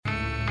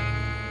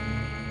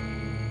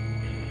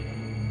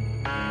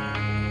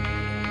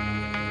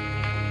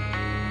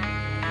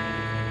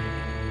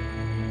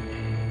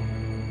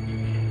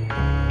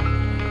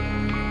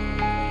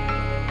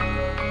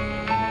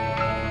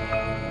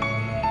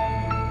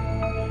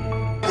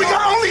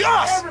be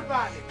us.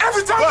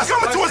 Every time we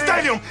come into a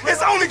stadium,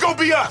 it's only gonna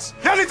be us.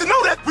 Y'all need to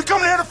know that. We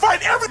come here to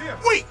fight every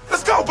week.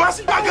 Let's go,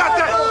 Bussy. I got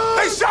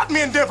that. They shot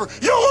me in Denver.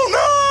 You will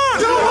not.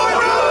 You will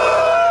not.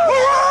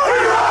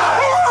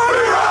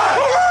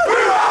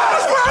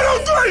 Let's ride on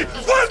 3.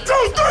 1,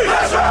 2, 3.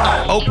 Let's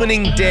ride.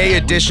 Opening day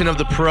edition of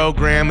the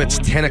program. It's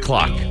 10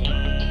 o'clock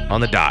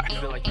on the dot.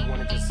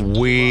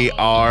 We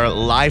are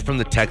live from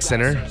the Tech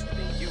Center,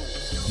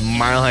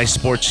 Mile High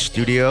Sports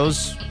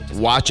Studios.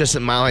 Watch us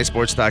at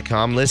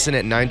milehighsports.com. Listen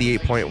at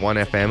 98.1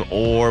 FM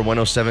or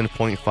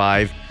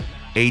 107.5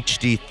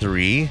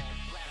 HD3.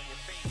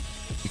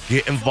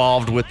 Get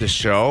involved with the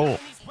show.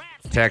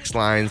 Text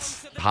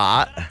lines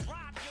hot.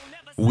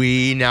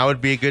 Now would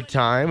be a good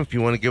time if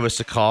you want to give us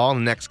a call in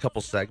the next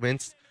couple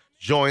segments.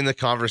 Join the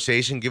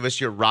conversation. Give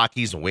us your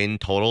Rockies win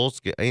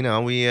totals. You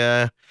know, we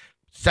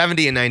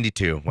 70 and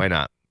 92. Why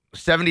not?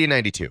 70 and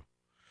 92.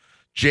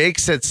 Jake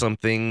said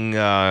something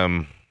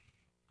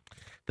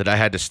that I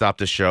had to stop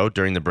the show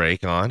during the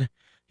break on.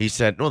 He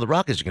said, no, the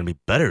Rockets are going to be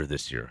better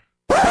this year.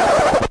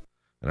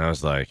 And I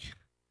was like,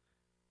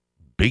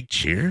 big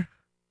cheer?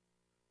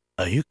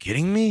 Are you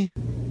kidding me?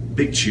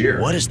 Big cheer?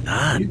 What is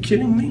that? Are you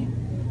kidding me?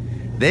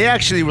 They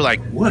actually were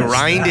like What is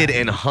grinded that?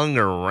 and hung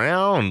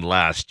around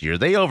last year.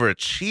 They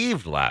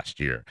overachieved last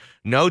year.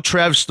 No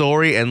Trev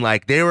Story, and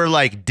like they were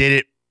like did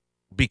it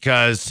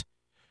because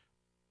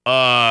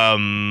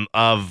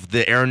of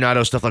the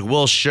Arenado stuff. Like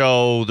we'll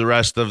show the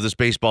rest of this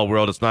baseball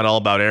world it's not all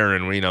about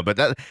Aaron, you know, but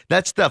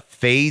that stuff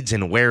fades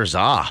and wears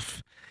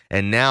off.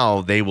 And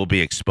now they will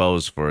be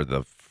exposed for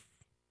the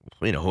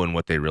who and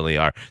what they really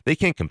are. They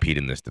can't compete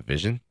in this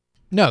division.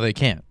 No, they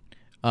can't.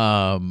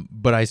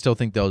 But I still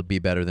think they'll be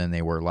better than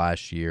they were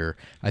last year.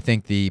 I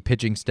think the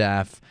pitching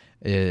staff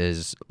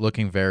is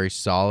looking very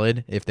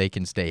solid if they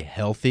can stay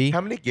healthy.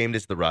 How many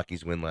games did the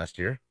Rockies win last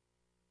year?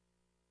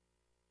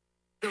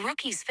 The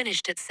Rockies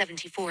finished at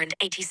 74 and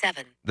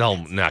 87. They're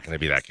not going to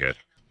be that good.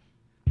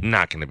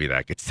 Not going to be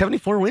that good.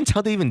 74 wins?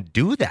 How'd they even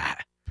do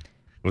that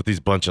with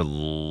these bunch of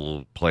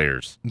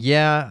players?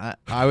 Yeah,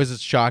 I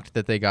was shocked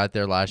that they got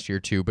there last year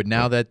too. But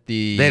now that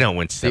they don't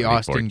win 74 the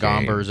Austin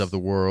games. Gombers of the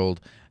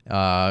world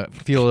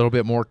feel a little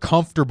bit more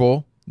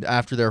comfortable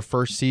after their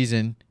first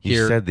season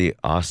here. You said the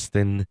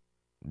Austin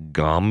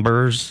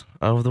Gombers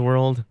of the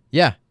world?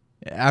 Yeah,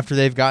 after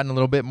they've gotten a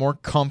little bit more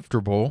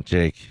comfortable.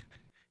 Jake,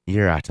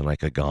 you're acting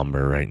like a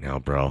Gomber right now,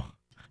 bro.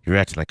 You're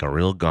acting like a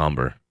real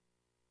Gomber.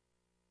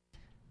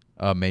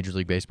 A Major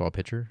League Baseball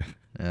pitcher.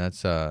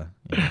 That's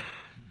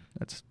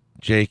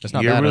Jake, that's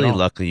not you're bad at really all.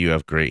 lucky you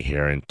have great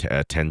hair and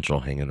a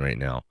tendril hanging right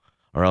now.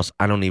 Or else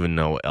I don't even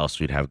know what else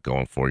we'd have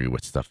going for you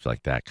with stuff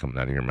like that coming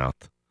out of your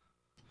mouth.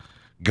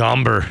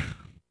 Gomber.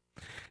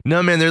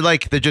 No, man,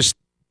 they're just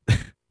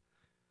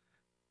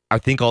I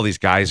think all these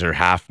guys are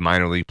half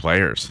minor league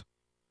players.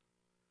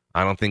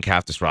 I don't think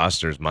half this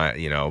roster is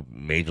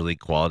major league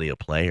quality of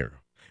player.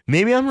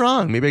 Maybe I'm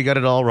wrong. Maybe I got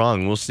it all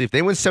wrong. We'll see. If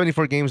they win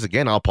 74 games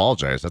again, I'll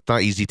apologize. That's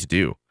not easy to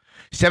do.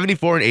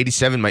 74 and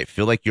 87 might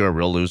feel like you're a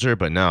real loser,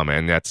 but no,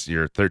 man, that's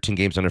your 13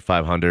 games under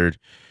 500.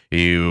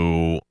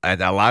 You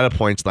at a lot of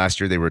points last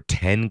year, they were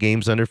 10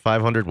 games under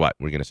 500. What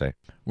were you going to say?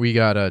 We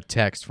got a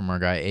text from our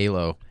guy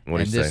Alo, What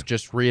did and he this say?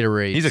 just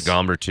reiterates. He's a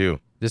Gomber too.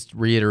 This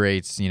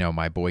reiterates,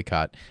 my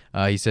boycott.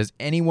 He says,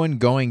 anyone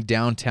going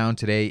downtown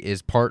today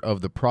is part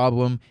of the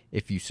problem.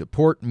 If you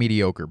support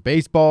mediocre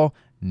baseball,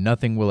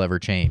 nothing will ever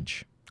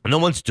change. No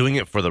one's doing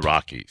it for the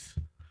Rockies.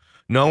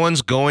 No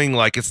one's going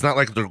it's not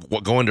like they're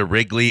going to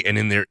Wrigley and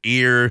in their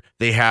ear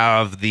they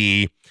have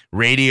the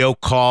radio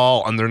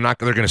call and they're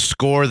going to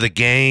score the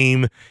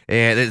game.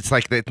 And it's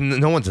like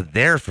no one's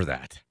there for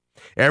that.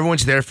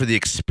 Everyone's there for the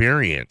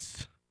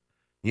experience,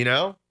 you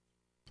know?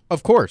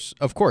 Of course.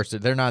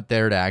 They're not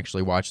there to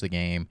actually watch the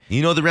game.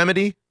 You know the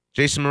remedy,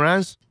 Jason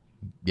Mraz?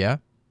 Yeah.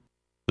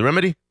 The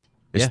remedy?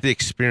 It's Yeah. the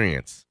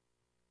experience.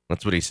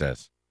 That's what he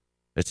says.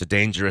 It's a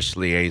dangerous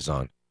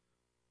liaison.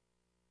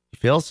 He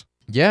feels?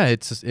 Yeah,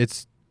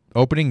 it's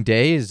opening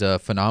day is a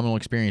phenomenal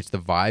experience. The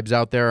vibes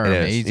out there are It is.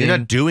 amazing. You're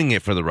not doing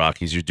it for the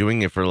Rockies. You're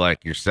doing it for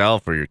like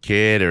yourself or your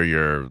kid or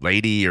your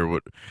lady or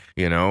what,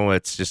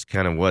 it's just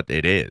kind of what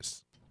it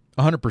is.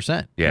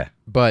 100%. Yeah.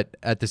 But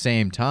at the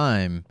same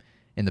time,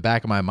 in the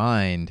back of my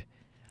mind,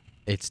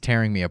 it's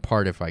tearing me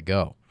apart if I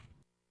go.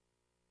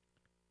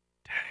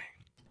 Dang.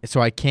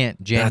 So I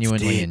can't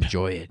genuinely deep.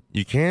 enjoy it.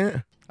 You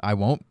can't? I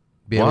won't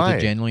be able Why?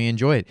 to genuinely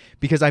enjoy it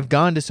because I've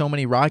gone to so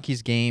many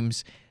Rockies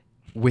games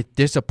with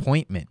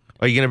disappointment.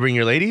 Are you going to bring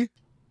your lady?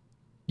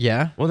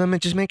 Yeah. Well, then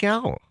just make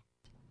out.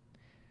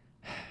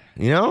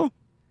 No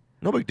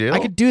big deal. I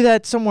could do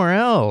that somewhere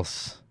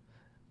else.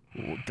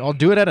 I'll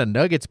do it at a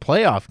Nuggets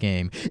playoff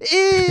game.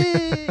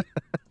 If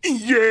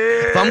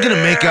I'm going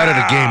to make out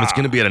at a game, it's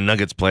going to be at a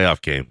Nuggets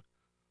playoff game.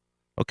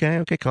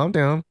 Okay, calm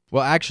down.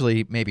 Well,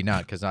 actually, maybe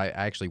not because I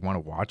actually want to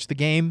watch the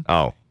game.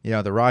 Oh.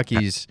 The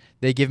Rockies,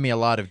 they give me a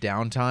lot of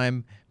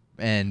downtime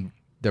and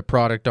the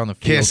product on the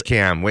field. Kiss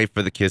cam. Wait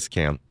for the kiss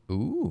cam.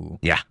 Ooh.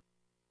 Yeah.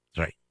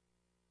 That's right.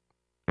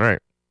 All right.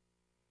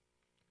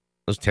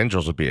 Those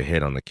tendrils would be a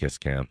hit on the kiss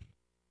cam.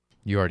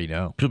 You already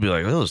know. People be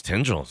like, oh, those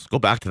tendrils. Go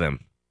back to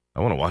them. I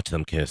want to watch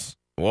them kiss.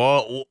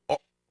 Whoa.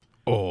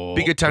 Oh,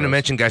 Be a good time to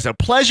mention, guys. Now,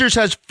 Pleasures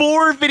has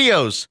 4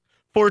 videos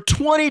for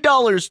 $20.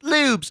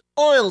 Lubes,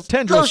 oils,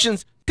 Tendrils.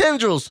 lotions,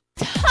 tendrils.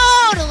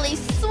 Totally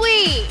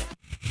sweet.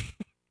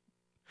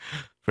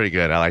 Pretty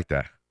good. I like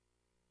that.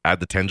 Add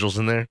the tendrils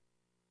in there.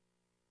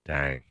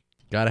 Dang.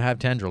 Gotta have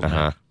tendrils, man.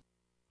 Uh-huh.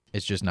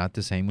 It's just not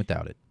the same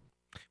without it.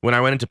 When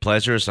I went into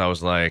Pleasures, I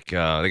was like,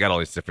 they got all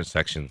these different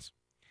sections.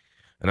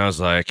 And I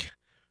was like,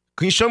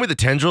 can you show me the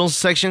tendrils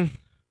section?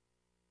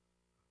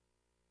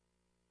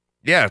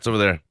 Yeah, it's over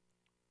there.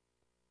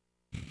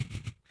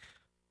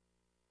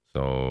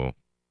 So,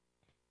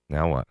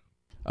 now what?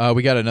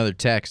 We got another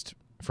text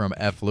from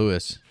F.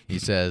 Lewis. He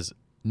says,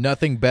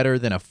 nothing better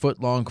than a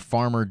foot-long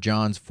Farmer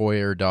John's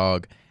foyer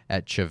dog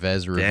at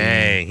Chavez Ravine.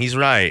 Dang, he's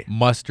right.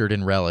 Mustard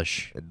and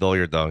relish. Dull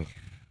your dog.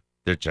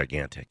 They're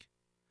gigantic.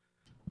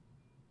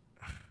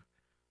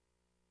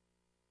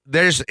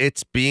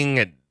 It's being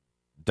at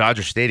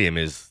Dodger Stadium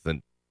is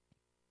the,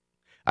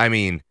 I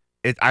mean,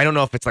 I don't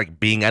know if it's like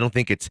being, I don't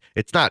think it's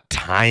not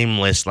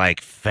timeless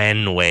like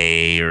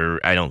Fenway or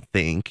I don't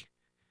think,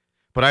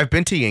 but I've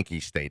been to Yankee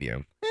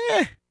Stadium.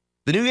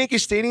 The new Yankee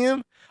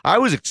Stadium, I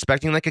was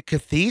expecting like a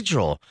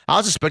cathedral. I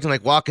was expecting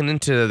like walking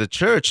into the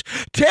church.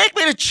 Take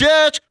me to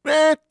church.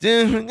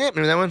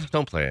 Remember that one?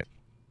 Don't play it.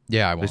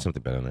 Yeah, I Play won't.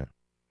 something better than that.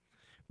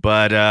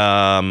 But,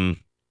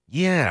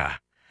 yeah.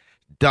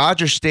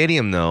 Dodger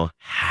Stadium, though,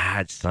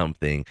 had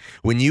something.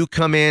 When you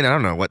come in, I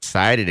don't know what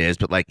side it is,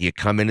 but like you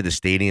come into the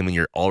stadium and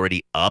you're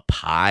already up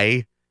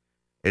high.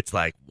 It's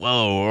like,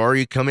 whoa. Or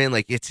you come in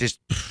like it's just,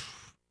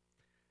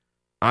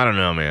 I don't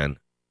know, man.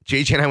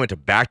 JJ and I went to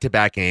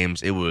back-to-back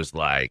games. It was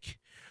like,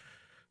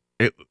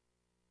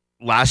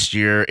 last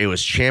year, it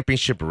was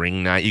championship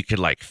ring night. You could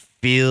like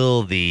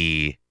feel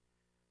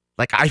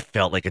like I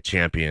felt like a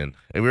champion.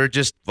 And we were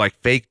just like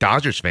fake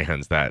Dodgers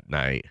fans that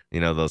night,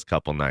 those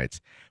couple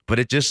nights. But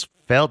it just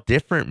felt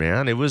different,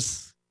 man. It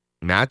was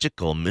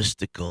magical,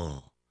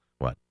 mystical.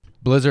 What?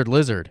 Blizzard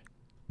Lizard.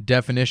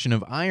 Definition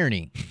of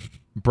irony.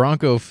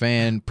 Bronco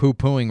fan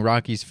poo-pooing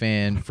Rockies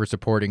fan for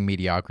supporting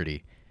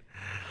mediocrity.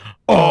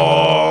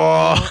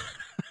 Oh!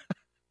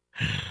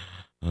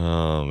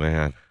 Oh,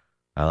 man.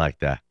 I like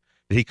that.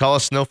 Did he call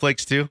us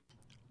snowflakes too?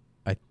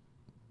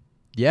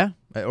 Yeah,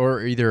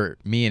 or either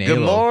me and Good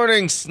Alo.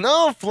 morning,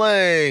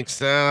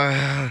 snowflakes.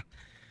 Yeah,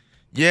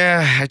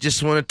 I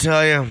just want to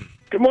tell you.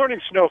 Good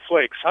morning,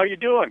 snowflakes. How you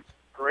doing?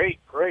 Great.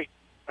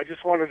 I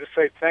just wanted to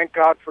say thank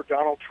God for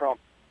Donald Trump.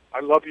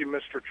 I love you,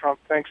 Mr. Trump.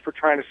 Thanks for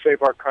trying to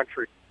save our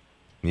country.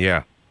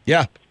 Yeah.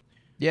 Yeah.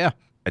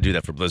 I do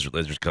that for Blizzard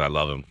Lizards because I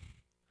love him.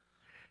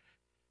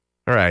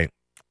 All right.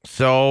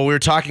 So we were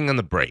talking on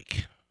the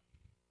break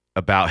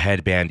about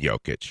Headband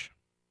Jokic.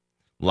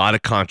 A lot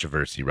of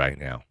controversy right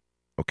now.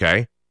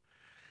 Okay.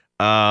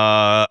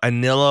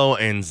 Anilo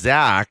and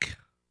Zach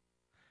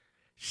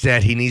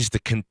said he needs to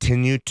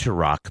continue to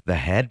rock the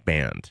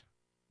headband.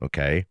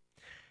 Okay.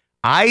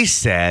 I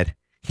said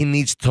he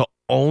needs to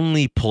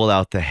only pull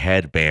out the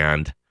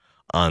headband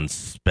on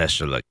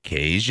special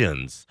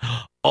occasions.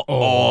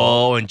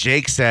 Oh, and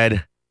Jake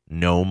said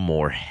no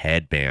more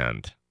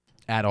headband.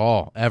 At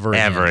all.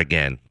 Ever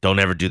again. Don't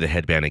ever do the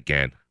headband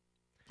again.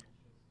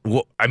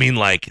 Well, I mean,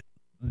 like,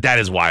 that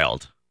is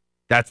wild.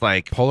 That's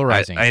like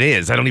polarizing. It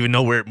is. I don't even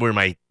know where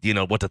my,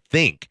 what to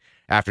think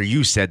after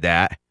you said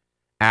that,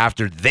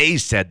 after they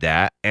said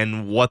that,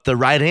 and what the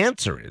right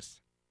answer is.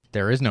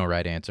 There is no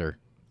right answer.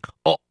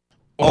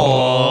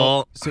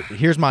 Oh. So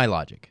here's my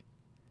logic.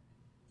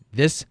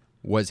 This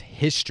was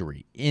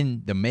history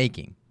in the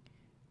making.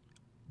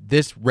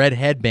 This red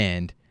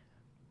headband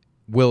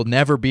will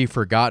never be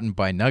forgotten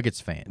by Nuggets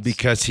fans.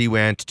 Because he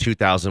went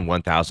 2,000,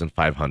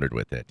 1,500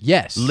 with it.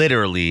 Yes.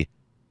 Literally,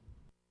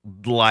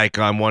 like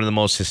on one of the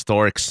most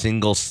historic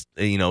single,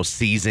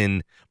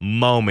 season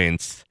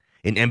moments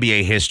in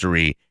NBA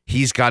history,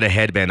 he's got a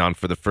headband on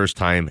for the first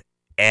time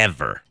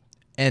ever.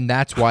 And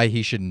that's why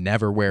he should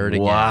never wear it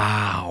again.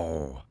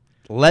 Wow.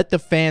 Let the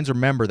fans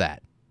remember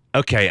that.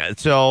 Okay,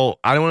 so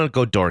I don't want to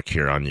go dork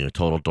here on you,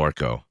 total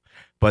dorko,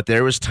 but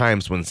there was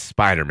times when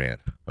Spider-Man,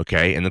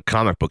 okay, in the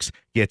comic books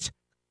gets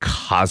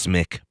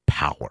cosmic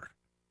power.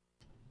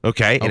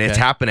 Okay, and it's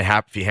happened a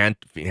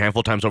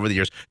handful of times over the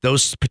years.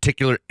 Those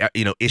particular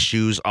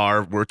issues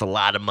are worth a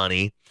lot of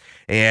money,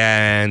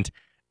 and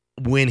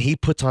when he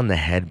puts on the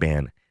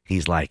headband,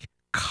 he's like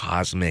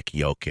cosmic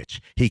Jokic.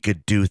 He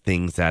could do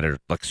things that are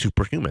like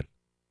superhuman.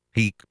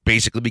 He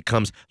basically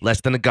becomes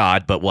less than a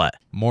god, but what?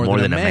 More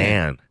than a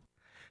man.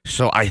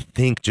 So I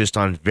think just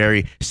on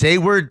say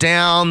we're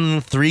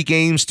down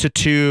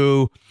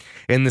 3-2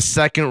 in the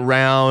second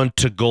round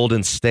to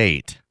Golden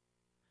State.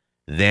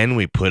 Then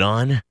we put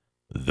on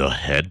the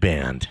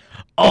headband.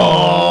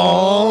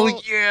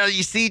 Oh, yeah.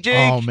 You see,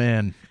 Jake? Oh,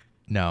 man.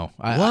 No.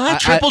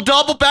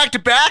 Triple-double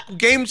back-to-back?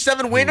 Game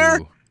 7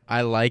 winner? Ooh,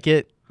 I like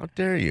it. How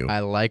dare you?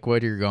 I like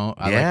where you're going.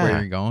 Like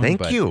where you're going.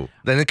 Thank you.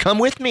 Then come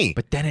with me.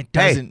 But then it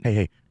doesn't.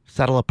 Hey.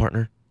 Saddle up,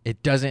 partner.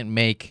 It doesn't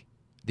make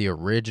the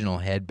original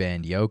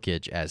headband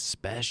Jokic as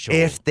special.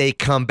 If they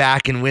come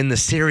back and win the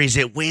series,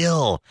 it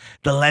will.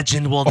 The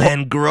legend will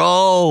then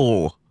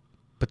grow.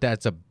 But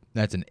that's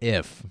an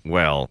if.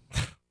 Well,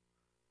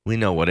 we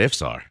know what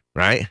ifs are,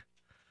 right?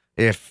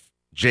 If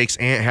Jake's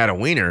aunt had a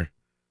wiener,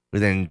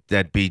 then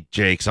that'd be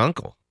Jake's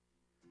uncle.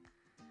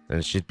 Then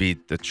it should be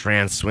the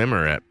trans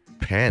swimmer at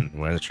Penn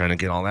when they're trying to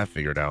get all that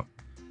figured out.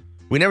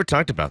 We never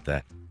talked about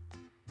that.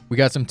 We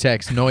got some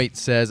text. Noit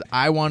says,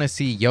 I want to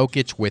see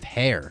Jokic with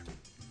hair.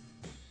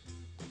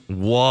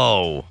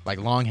 Whoa. Like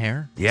long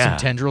hair? Yeah. Some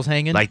tendrils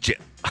hanging? Like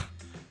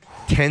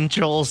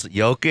tendrils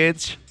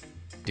Jokic?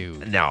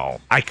 Dude. No,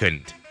 I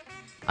couldn't.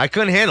 I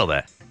couldn't handle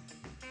that.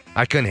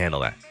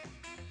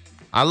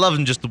 I love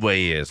him just the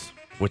way he is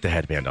with the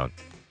headband on.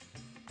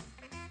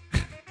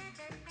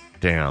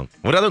 Damn.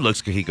 What other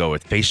looks could he go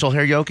with? Facial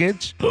hair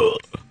Jokic?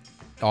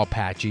 All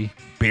patchy.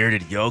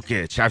 Bearded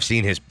Jokic. I've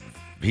seen his.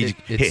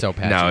 It's so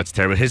patchy. No, it's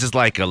terrible. His is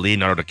like a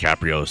Leonardo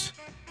DiCaprio's.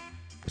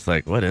 It's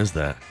like, what is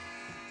that?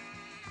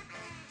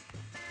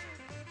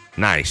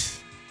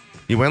 Nice.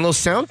 You went a little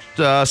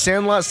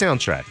Sandlot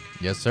soundtrack.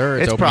 Yes, sir.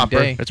 It's opening proper.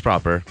 day. It's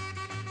proper.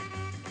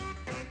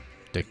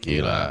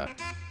 Tequila.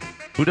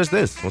 Who does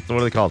this? What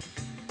are they called?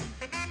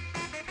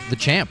 The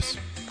Champs.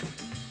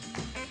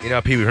 You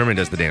know, Pee Wee Herman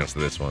does the dance to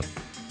this one.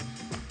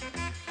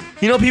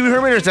 You know Pee Wee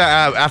Herman, or is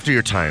that after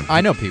your time?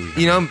 I know Pee Wee.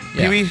 You know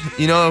Pee Wee?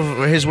 You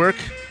know his work?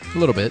 A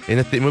little bit. In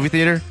the movie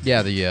theater?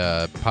 Yeah,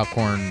 the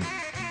popcorn.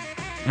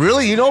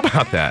 Really? You know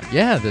about that?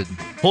 Yeah, the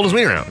Hold his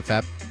wing around.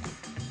 fat.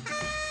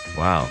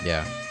 Wow.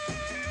 Yeah.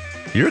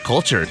 You're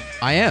cultured.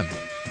 I am.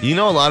 You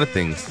know a lot of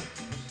things.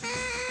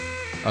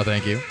 Oh,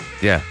 thank you.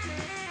 Yeah.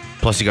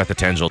 Plus you got the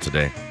tendril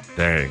today.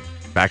 There.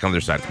 Back on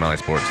their side. It's Mile High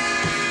Sports.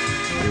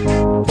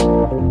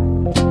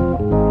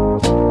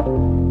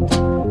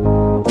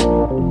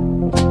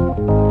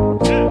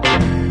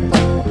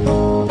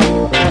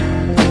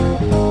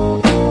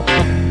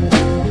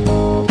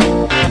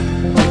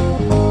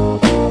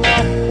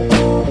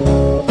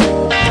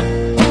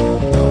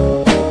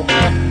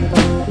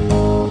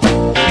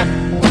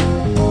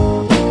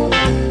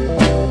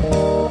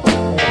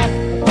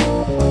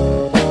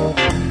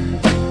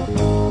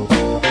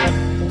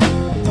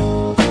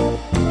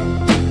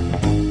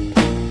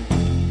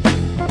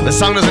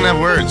 The song doesn't have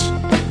words,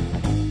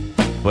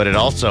 but it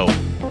also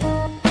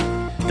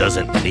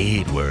doesn't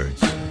need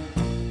words.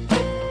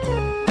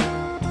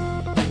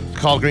 It's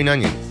called Green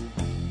Onions.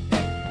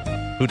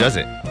 Who does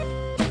it?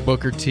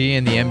 Booker T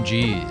and the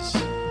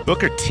MGs.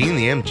 Booker T and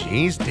the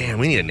MGs? Damn,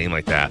 we need a name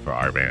like that for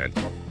our band.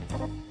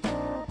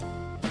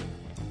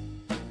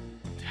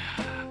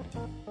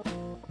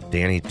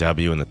 Danny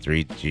W and the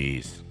 3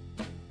 Gs.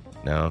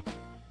 No.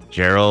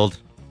 Gerald.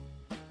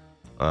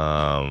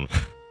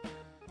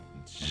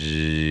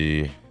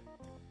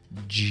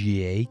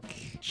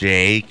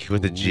 Jake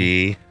with a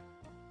G.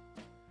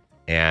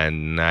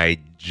 And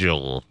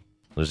Nigel.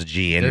 There's a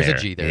G in there. There's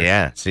a G there.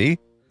 Yeah, see?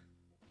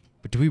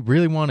 But do we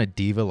really want a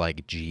diva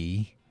like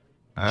G?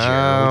 You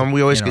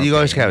always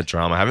band? have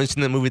drama. Haven't you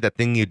seen that movie, That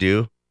Thing You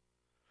Do?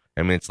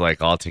 I mean, it's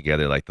like all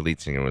together. Like the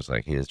lead singer was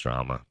like, he is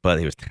drama, but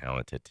he was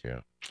talented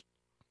too.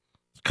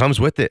 It comes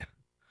with it.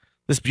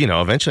 This,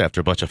 eventually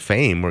after a bunch of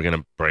fame, we're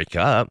gonna break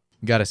up.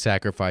 Got to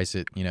sacrifice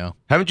it,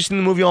 Haven't you seen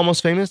the movie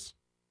Almost Famous?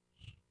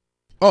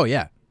 Oh,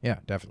 yeah. Yeah,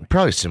 definitely.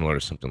 Probably similar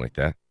to something like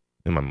that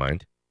in my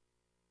mind.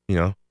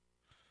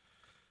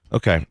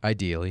 Okay.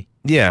 Ideally.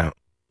 Yeah.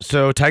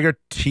 So Tiger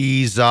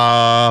tees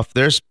off.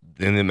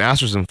 And the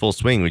Masters in full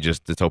swing.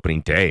 It's opening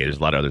day. There's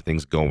a lot of other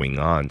things going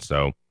on.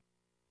 So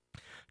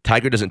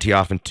Tiger doesn't tee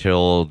off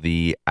until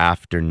the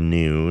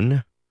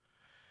afternoon.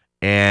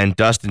 And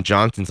Dustin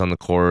Johnson's on the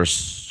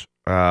course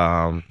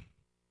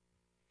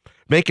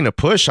making a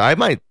push. I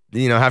might,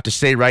 have to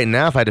say right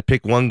now, if I had to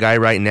pick one guy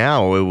right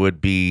now, it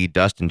would be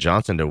Dustin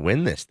Johnson to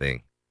win this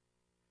thing.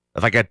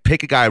 If I could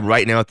pick a guy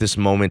right now at this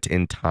moment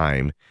in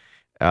time,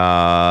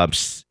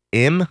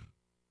 M,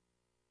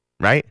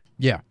 right?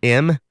 Yeah.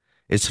 M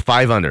is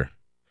 5 under,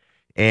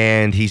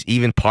 and he's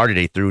even par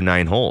today through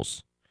 9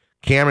 holes.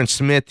 Cameron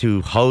Smith,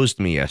 who hosed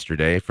me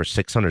yesterday for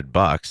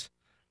 $600,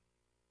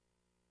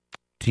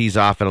 tees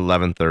off at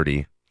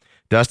 11:30.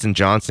 Dustin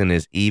Johnson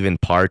is even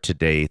par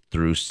today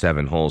through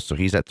 7 holes, so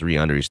he's at 3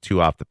 under. He's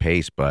 2 off the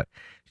pace, but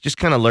he's just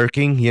kind of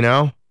lurking,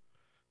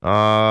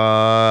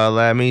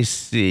 Let me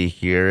see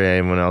here.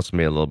 Anyone else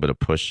made a little bit of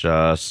push?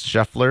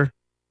 Scheffler.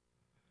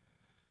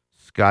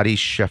 Scotty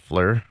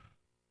Scheffler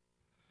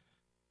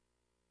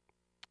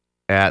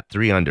at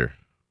 3 under.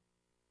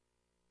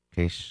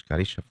 Okay,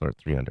 Scotty Scheffler at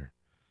 3 under.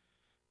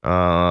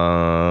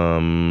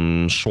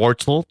 Charles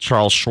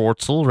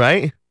Schwartzel,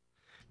 right?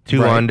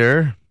 2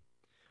 under.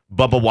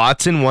 Bubba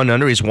Watson, 1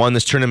 under. He's won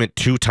this tournament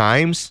 2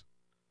 times.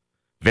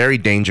 Very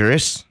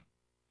dangerous.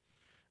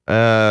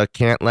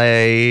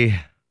 Cantlay.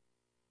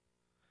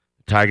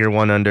 Tiger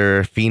 1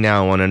 under.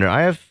 Finau 1 under.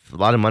 I have a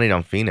lot of money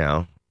on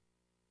Finau.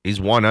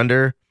 He's 1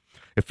 under.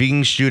 If he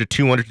can shoot a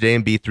 2 under today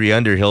and be 3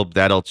 under,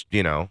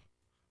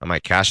 I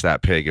might cash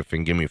that pig if he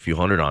can give me a few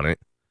hundred on it.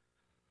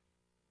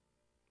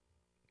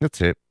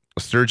 That's it.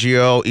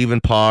 Sergio,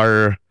 even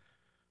par.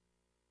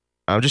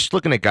 I'm just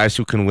looking at guys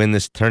who can win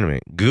this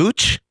tournament.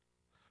 Gooch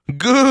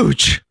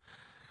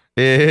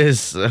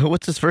is,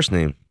 what's his first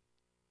name?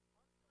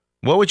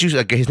 What would you?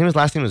 Okay, his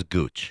last name was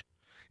Gooch.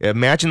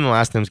 Imagine the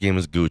last name's game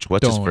was Gooch.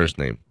 What's his Tony. first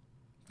name?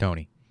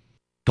 Tony.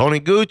 Tony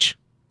Gooch.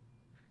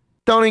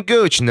 Tony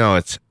Gooch. No,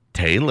 it's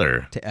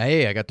Taylor.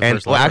 Hey, I got the And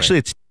first letter. actually,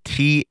 it's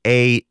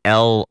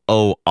Taylor.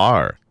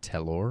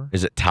 Taylor.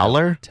 Is it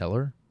Taylor?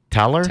 Teller.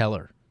 Taylor.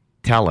 Teller.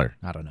 Taylor.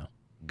 I don't know.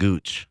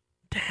 Gooch.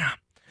 Damn.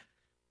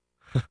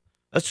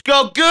 Let's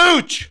go,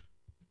 Gooch.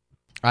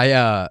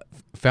 I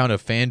found a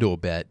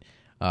FanDuel bet.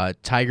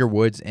 Tiger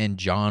Woods and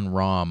John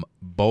Rahm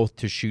both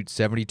to shoot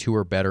 72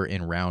 or better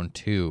in round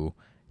 2.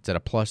 It's at a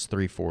plus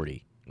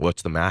 340.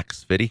 What's the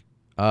max? 50?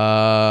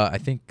 I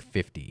think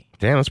 50.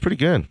 Damn, that's pretty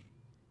good.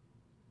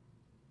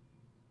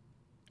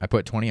 I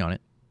put 20 on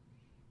it.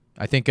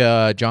 I think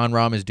John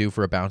Rahm is due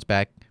for a bounce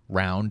back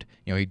round.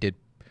 You know, he did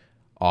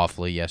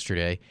awfully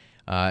yesterday.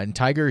 And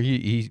Tiger,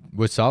 he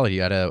was solid. He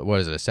had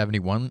a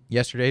 71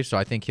 yesterday. So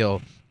I think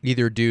he'll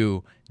either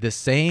do the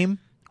same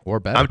or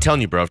better. I'm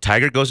telling you, bro, if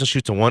Tiger goes and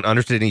shoots a 1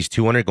 under and he's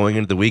 200 going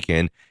into the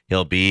weekend,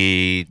 he'll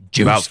be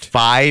about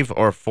 5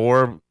 or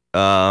 4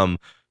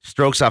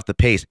 strokes off the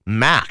pace.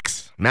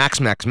 Max,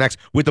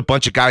 with a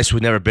bunch of guys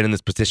who've never been in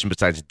this position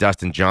besides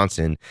Dustin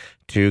Johnson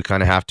to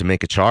kind of have to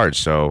make a charge.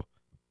 So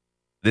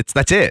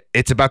that's it.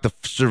 It's about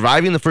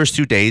surviving the first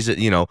 2 days,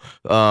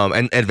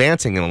 and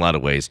advancing in a lot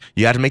of ways.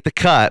 You have to make the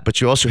cut,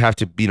 but you also have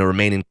to,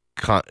 remain in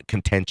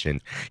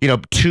contention.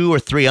 2 or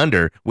 3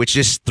 under, which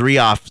is 3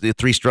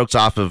 strokes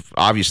off of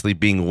obviously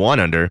being 1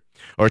 under,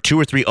 or 2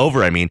 or 3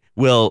 over. It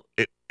will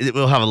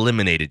have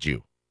eliminated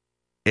you.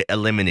 It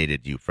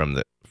eliminated you from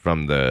the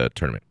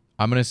tournament.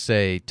 I'm gonna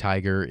say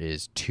Tiger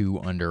is 2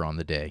 under on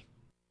the day.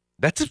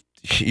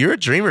 You're a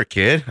dreamer,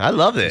 kid. I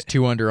love it. He's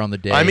 2 under on the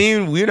day.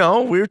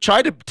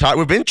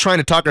 We've been trying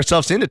to talk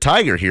ourselves into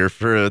Tiger here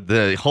for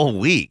the whole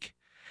week,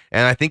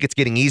 and I think it's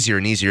getting easier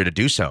and easier to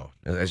do so,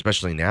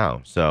 especially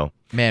now. So,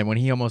 man, when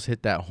he almost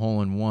hit that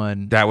hole in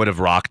one, that would have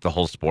rocked the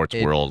whole sports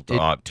world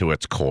to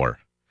its core.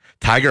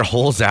 Tiger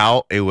holes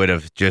out, it would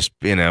have just,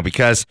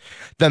 because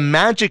the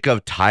magic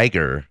of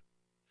Tiger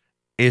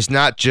is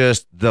not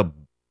just the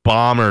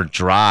bomber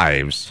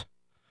drives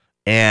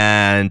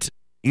and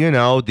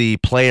the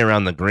play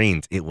around the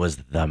greens. It was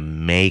the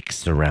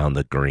makes around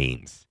the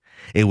greens.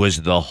 It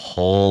was the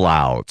hole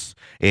outs.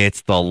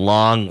 It's the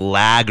long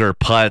lagger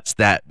putts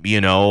that,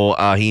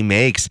 he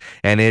makes.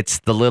 And it's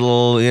the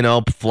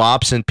little,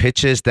 flops and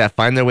pitches that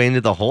find their way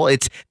into the hole.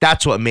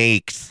 That's what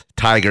makes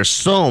Tiger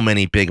so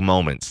many big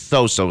moments.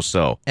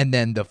 So. And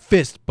then the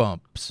fist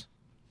bumps.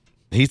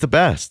 He's the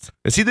best.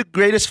 Is he the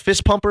greatest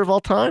fist pumper of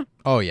all time?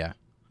 Oh, yeah.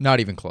 Not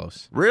even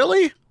close.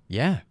 Really?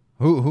 Yeah.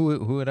 Who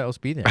would else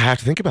be there? I have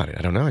to think about it.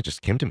 I don't know. It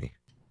just came to me.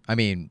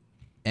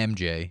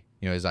 MJ,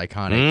 is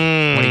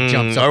iconic when he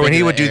jumps up. Or when he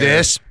into would the do air.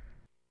 this,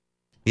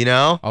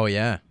 Oh,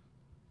 yeah.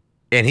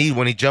 And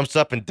when he jumps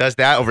up and does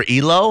that over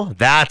Elo,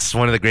 that's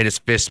one of the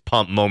greatest fist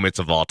pump moments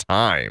of all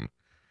time.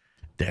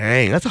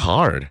 Dang, that's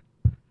hard.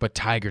 But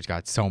Tiger's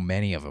got so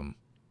many of them.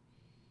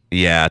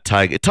 Yeah,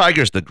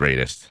 Tiger's the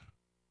greatest.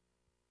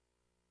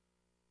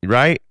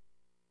 Right?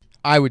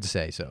 I would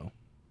say so.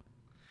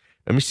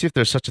 Let me see if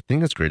there's such a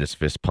thing as greatest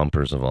fist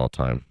pumpers of all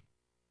time.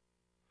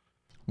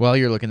 Well,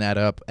 you're looking that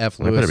up. F.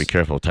 I Lewis. better be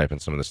careful typing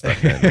some of this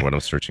stuff in, what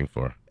I'm searching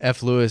for.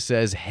 F. Lewis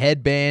says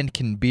headband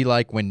can be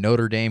like when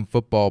Notre Dame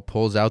football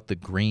pulls out the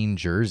green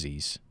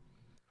jerseys.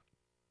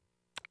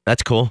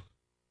 That's cool.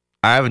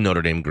 I have a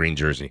Notre Dame green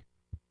jersey.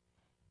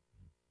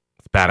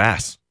 It's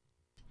badass.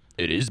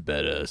 It is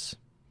badass.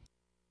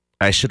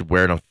 I should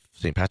wear it on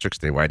St. Patrick's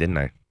Day. Why didn't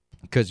I?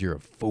 Because you're a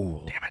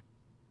fool. Damn it.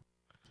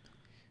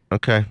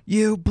 Okay.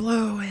 You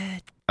blew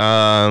it.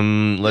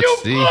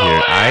 Let's see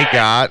here. I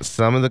got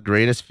some of the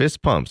greatest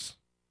fist pumps.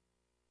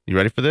 You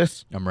ready for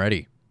this? I'm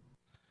ready.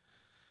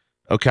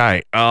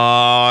 Okay.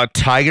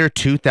 Tiger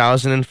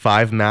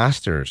 2005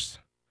 Masters.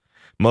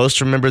 Most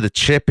remember the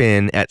chip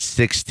in at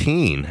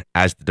 16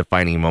 as the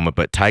defining moment,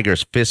 but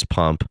Tiger's fist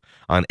pump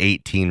on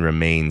 18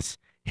 remains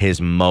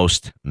his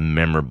most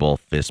memorable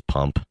fist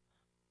pump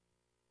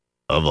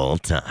of all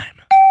time.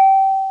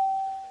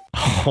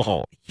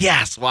 Oh,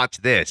 yes. Watch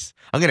this.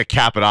 I'm going to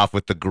cap it off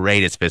with the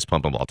greatest fist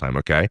pump of all time,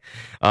 okay?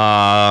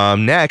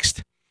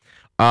 Next,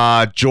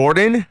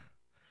 Jordan,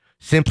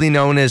 simply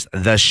known as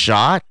The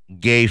Shot,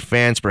 gave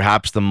fans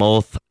perhaps the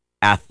most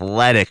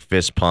athletic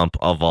fist pump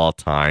of all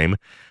time.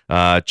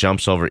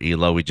 Jumps over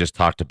Elo. We just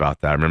talked about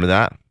that. Remember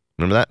that?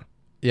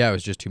 Yeah, it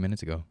was just 2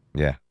 minutes ago.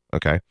 Yeah.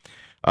 Okay.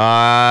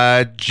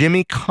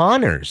 Jimmy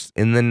Connors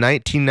in the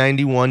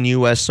 1991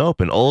 U.S.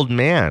 Open. Old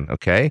man,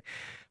 okay?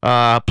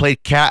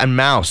 Played cat and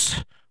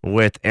mouse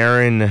with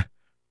Aaron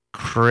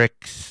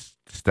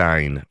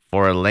Krickstein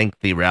for a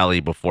lengthy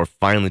rally before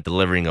finally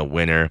delivering a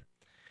winner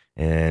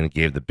and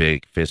gave the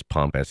big fist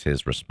pump as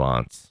his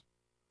response.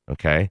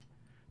 Okay?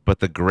 But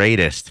the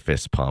greatest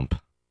fist pump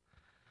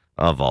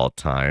of all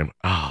time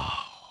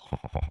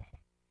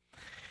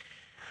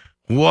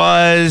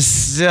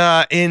was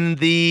in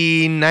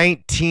the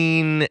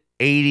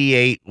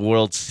 1988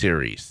 World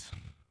Series.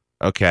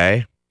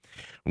 Okay?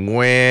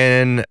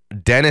 when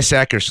Dennis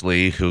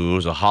Eckersley,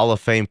 who's a Hall of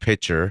Fame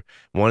pitcher,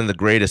 one of the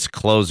greatest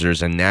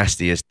closers and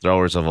nastiest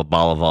throwers of a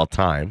ball of all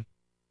time,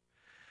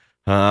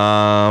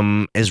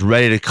 is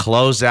ready to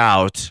close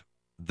out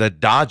the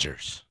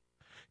Dodgers.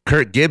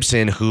 Kirk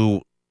Gibson,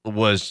 who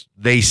was,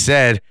 they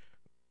said,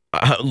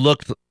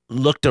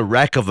 looked a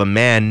wreck of a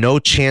man, no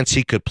chance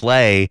he could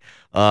play,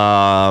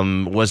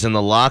 was in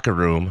the locker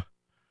room,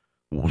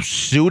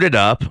 suited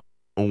up,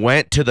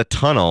 went to the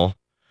tunnel,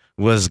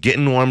 was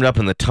getting warmed up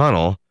in the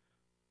tunnel,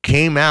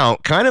 came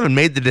out, kind of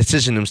made the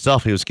decision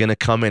himself he was going to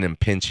come in and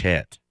pinch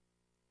hit.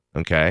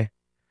 Okay?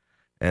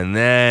 And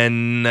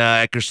then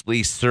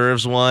Eckersley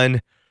serves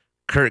one.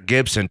 Kirk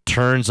Gibson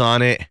turns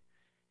on it,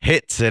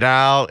 hits it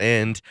out,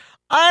 and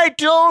I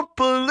don't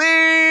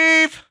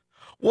believe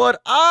what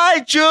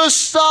I just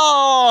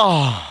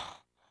saw.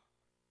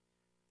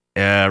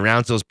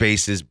 Rounds those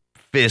bases,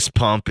 fist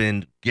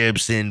pumping,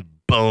 Gibson,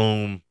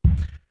 boom.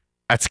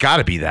 That's got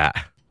to be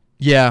that.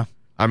 Yeah.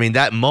 I mean,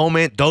 that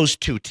moment, those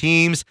two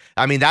teams,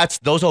 I mean,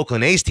 those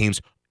Oakland A's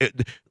teams,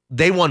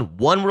 they won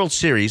one World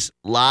Series,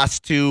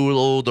 lost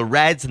to the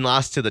Reds and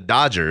lost to the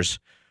Dodgers,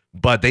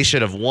 but they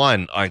should have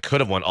won and could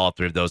have won all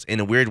three of those.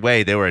 In a weird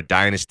way, they were a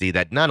dynasty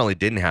that not only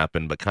didn't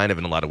happen, but kind of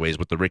in a lot of ways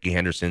with the Ricky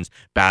Hendersons,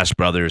 Bash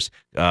brothers,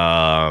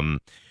 I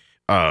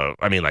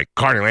mean, like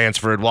Carter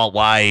Lansford, Walt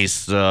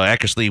Weiss,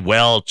 Eckersley,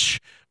 Welch,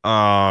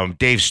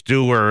 Dave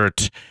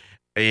Stewart,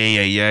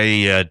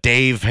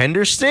 Dave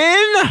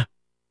Henderson.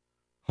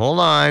 Hold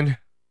on.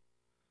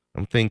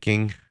 I'm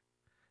thinking.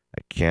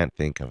 I can't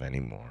think of any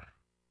more.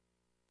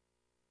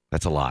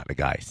 That's a lot of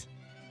guys.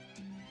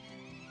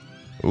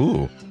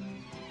 Ooh.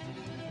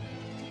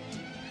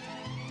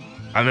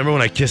 I remember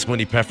when I kissed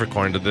Wendy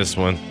Peppercorn to this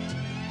one.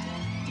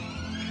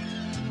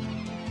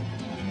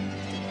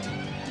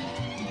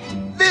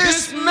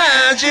 This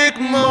magic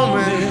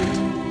moment.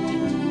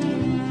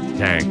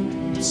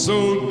 Dang.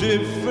 So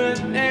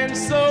different and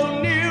so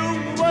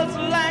new, was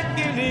like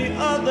any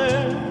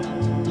other.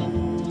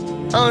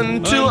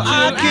 Until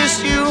I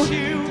kiss you.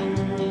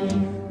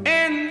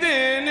 And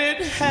then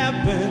it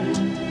happened.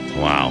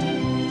 Wow.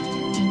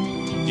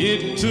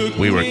 It took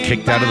We were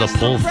kicked out of the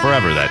pool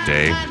forever that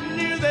day.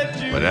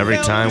 But every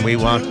time we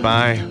walked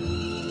by,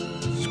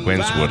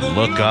 Squints would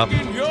look up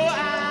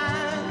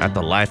at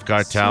the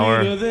lifeguard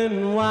tower,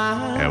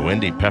 and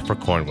Wendy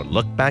Peppercorn would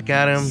look back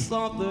at him,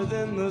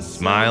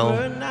 smile,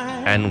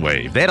 and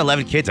wave. They had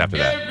 11 kids after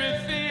that.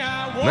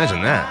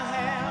 Imagine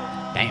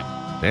that.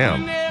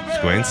 Damn,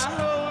 Squints.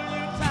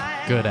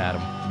 Good,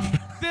 Adam.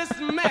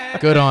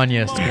 Good on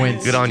you,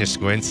 Squints. Good on you,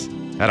 Squints.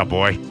 Atta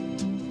boy.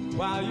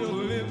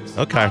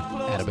 Okay.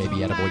 Atta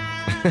baby, atta boy.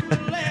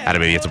 Atta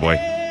baby, it's a boy.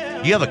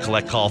 You have a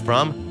collect call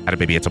from Atta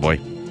baby, it's a boy.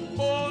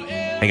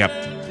 Hang up.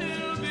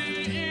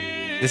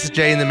 This is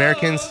Jay and the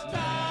Americans.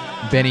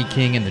 Benny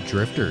King and the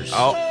Drifters.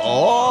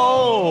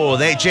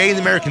 Jay and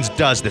the Americans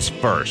does this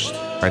first.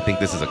 I think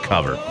this is a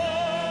cover.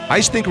 I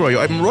just think Roy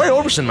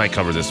Orbison might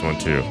cover this one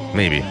too.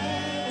 Maybe.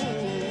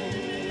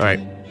 All right.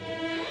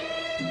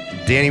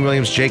 Danny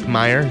Williams, Jake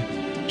Meyer.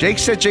 Jake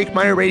said Jake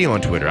Meyer Radio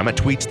on Twitter. I'm at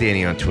Tweets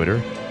Danny on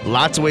Twitter.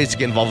 Lots of ways to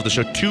get involved with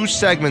the show. 2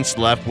 segments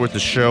left worth the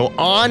show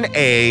on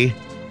a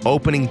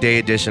opening day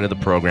edition of the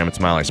program. It's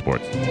Mile High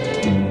Sports.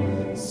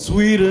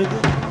 Sweeter.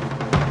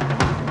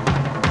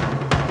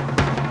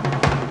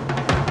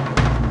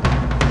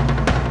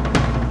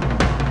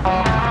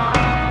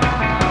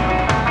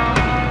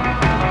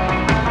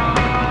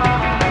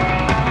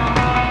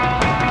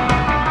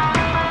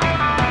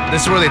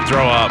 This is where they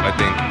throw up, I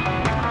think,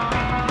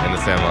 in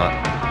the Sandlot.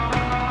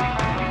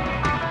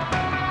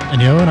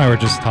 And Yo and I were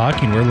just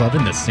talking. We're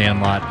loving the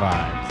Sandlot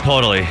vibes.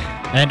 Totally.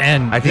 And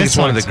I think this it's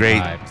one of the song's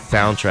great vibes.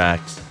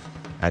 soundtracks,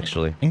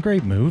 actually. And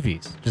great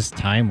movies. Just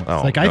timeless.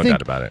 Oh, like no I think,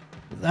 doubt about it.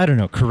 I don't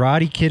know.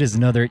 Karate Kid is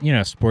another,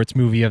 sports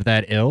movie of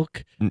that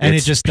ilk, and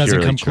It's it just doesn't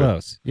purely come true.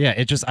 close.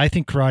 Yeah, I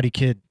think Karate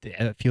Kid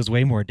feels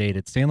way more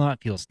dated.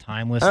 Sandlot feels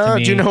timeless to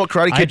me. Do you know what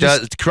Karate Kid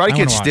does? Karate I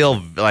Kid's wanna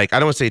still like, I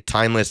don't want to say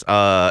timeless.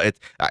 I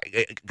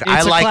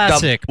a like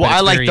classic, but I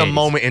it's like very the 80s.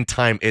 moment in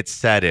time it's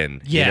set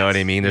in. You know what I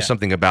Yes, mean? There's yeah.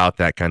 something about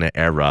that kind of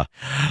era.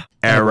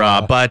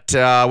 But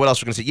what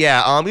else we're gonna say?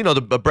 Yeah,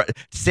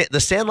 the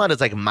Sandlot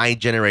is like my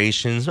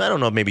generation's. I don't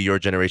know, maybe your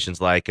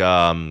generation's like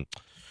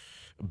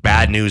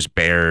Bad News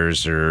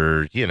Bears,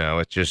 or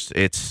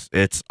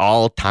it's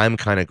all time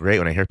kind of great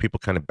when I hear people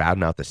kind of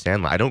badmouth the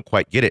Sandlot. I don't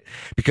quite get it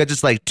because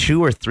it's like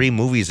 2 or 3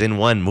 movies in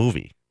one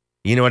movie.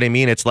 You know what I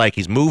mean? It's like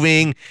he's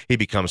moving, he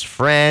becomes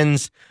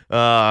friends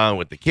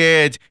with the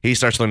kids, he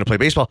starts learning to play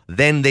baseball,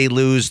 then they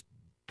lose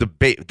the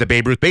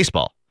Babe Ruth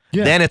baseball.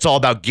 Yeah. Then it's all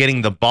about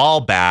getting the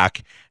ball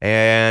back.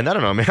 And I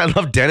don't know, man. I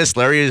love Dennis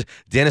Leary as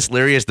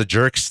the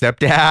jerk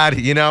stepdad.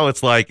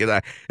 It's like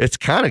it's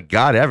kind of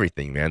got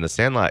everything, man. The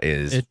Sandlot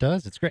is. It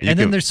does. It's great. And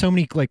then there's so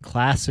many like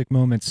classic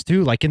moments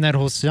too. Like in that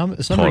whole summer,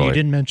 Totally. you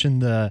didn't mention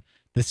the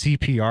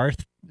CPR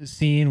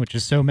scene, which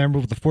is so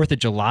memorable. The 4th of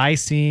July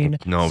scene,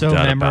 No so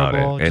doubt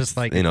memorable. about it. Just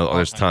like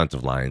there's tons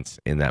of lines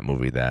in that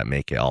movie that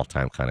make it all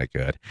time kind of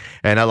good.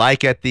 And I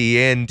like at the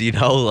end,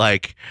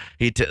 like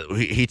he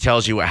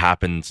tells you what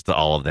happens to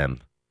all of them.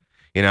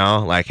 You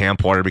know, like Ham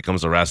Porter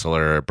becomes a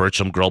wrestler.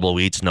 Bertram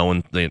Grobel-Weitz, no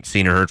one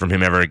seen or heard from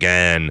him ever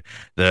again.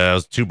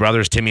 Those two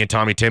brothers, Timmy and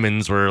Tommy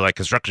Timmons, were like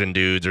construction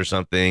dudes or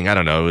something. I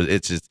don't know.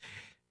 It's just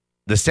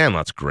the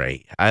Sandlot's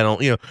great. I don't,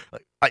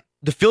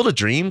 the Field of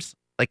Dreams,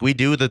 like we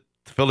do the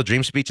Field of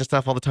Dreams speech and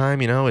stuff all the time.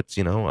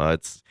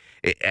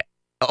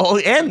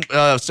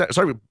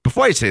 Sorry,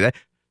 before I say that,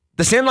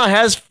 the Sandlot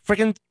has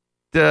freaking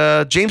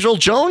James Earl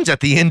Jones at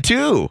the end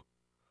too.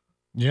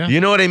 Yeah.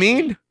 You know what I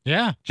mean?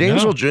 Yeah.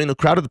 James Earl Jones, the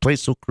crowd of the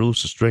place so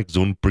close, the strike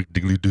zone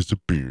predictably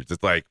disappears.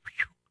 It's like,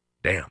 whew,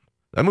 damn.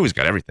 That movie's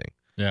got everything.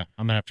 Yeah,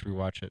 I'm gonna have to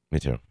rewatch it. Me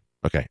too.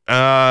 Okay.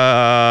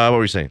 What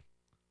were you saying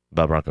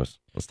about Broncos?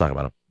 Let's talk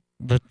about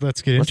them.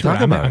 Let's get into talk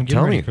it. about it. I'm getting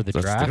Tell ready me. for the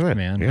Let's draft, do it.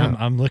 man. Yeah.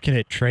 I'm looking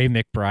at Trey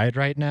McBride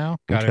right now.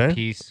 Got a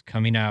piece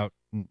coming out.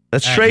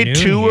 Let's at trade noon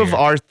 2 of here.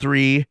 our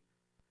 3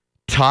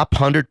 top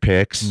 100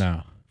 picks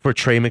for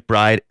Trey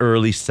McBride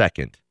early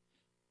second.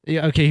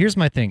 Yeah, okay, here's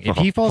my thing. If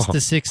he falls to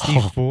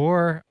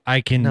 64,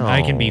 I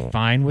can be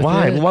fine with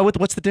Why? it.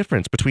 What's the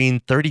difference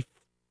between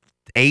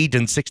 38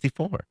 and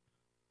 64?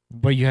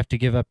 What you have to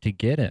give up to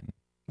get him.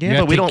 Yeah, you but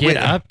have we to don't get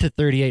up to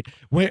 38.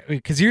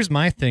 Because here's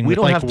my thing. We with,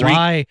 don't like, have 3.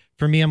 why,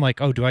 for me, I'm like,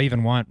 oh, do I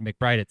even want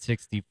McBride at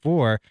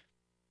 64?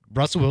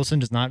 Russell Wilson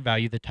does not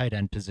value the tight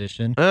end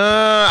position.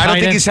 I don't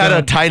think he's had a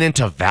don't- tight end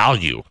to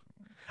value.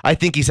 I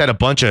think he's had a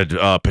bunch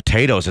of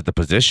potatoes at the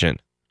position.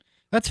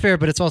 That's fair,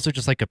 but it's also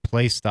just like a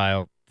play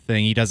style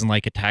thing. He doesn't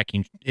like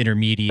attacking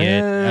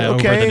intermediate over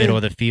okay. the middle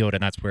of the field,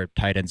 and that's where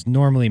tight ends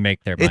normally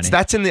make their money.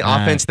 That's in the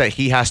offense that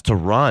he has to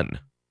run.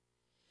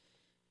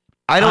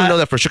 I don't know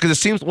that for sure because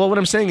it seems. Well, what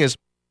I'm saying is,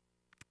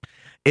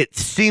 it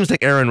seems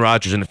like Aaron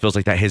Rodgers, and it feels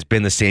like that has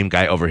been the same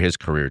guy over his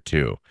career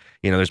too.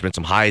 There's been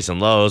some highs and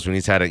lows when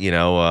he's had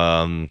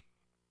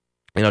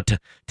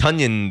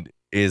Tunyon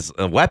is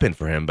a weapon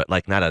for him, but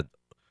like not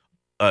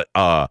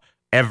a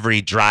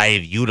every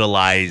drive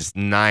utilized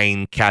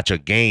 9 catch a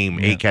game,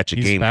 8 catch a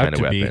He's game about kind of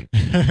to be. weapon.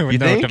 with You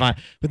no think?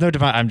 with no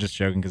Devon, I'm just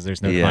joking because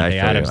there's no Yeah, I Devontae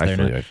feel Adams you. I there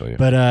feel now. you. I feel you.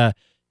 But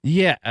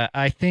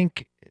I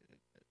think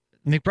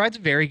McBride's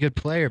a very good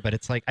player, but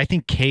it's like I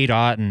think Cade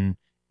Otton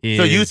is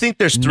So you think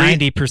there's 3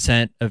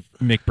 90% of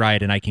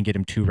McBride, and I can get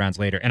him 2 rounds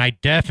later, and I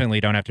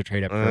definitely don't have to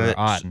trade up for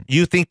Otton.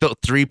 You think the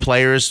 3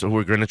 players who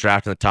are going to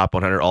draft in the top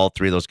 100, all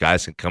 3 of those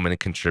guys can come in and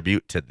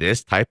contribute to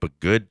this type of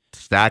good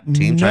stacked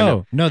team?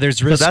 No,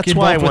 there's risk. So that's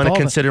why I involved with want to all of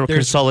them. consider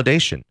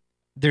consolidation.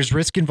 There's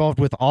risk involved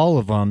with all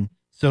of them.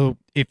 So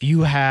if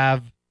you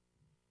have,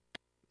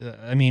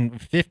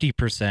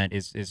 50%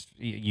 is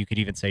you could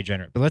even say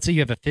generous, but let's say you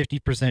have a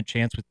 50%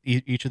 chance with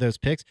each of those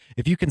picks.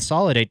 If you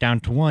consolidate down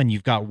to 1,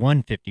 you've got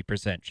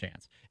 50%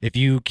 chance. If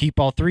you keep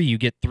all 3, you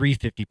get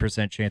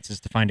 50% chances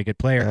to find a good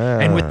player.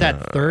 And with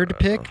that third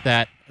pick,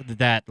 that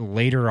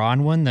later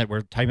on one that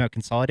we're talking about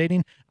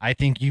consolidating, I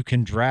think you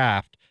can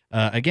draft.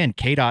 Again,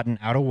 Cade Otton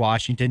out of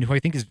Washington, who I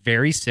think is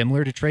very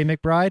similar to Trey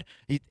McBride,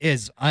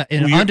 is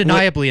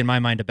undeniably, in my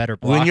mind, a better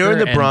blocker. When you're in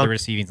the the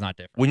receiving's not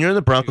different. When you're in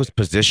the Broncos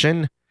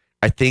position,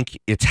 I think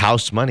it's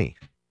house money.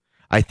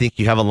 I think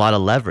you have a lot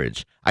of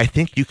leverage. I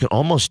think you can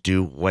almost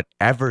do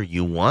whatever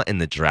you want in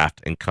the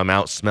draft and come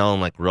out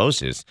smelling like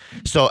roses.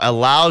 So it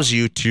allows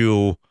you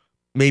to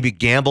maybe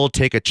gamble,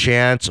 take a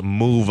chance,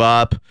 move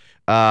up,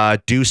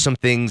 do some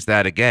things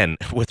that, again,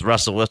 with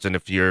Russell Wilson,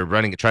 if you're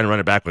trying to run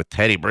it back with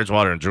Teddy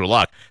Bridgewater and Drew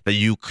Lock, that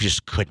you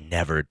just could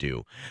never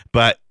do.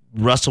 But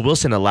Russell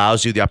Wilson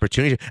allows you the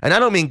opportunity. And I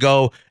don't mean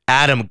go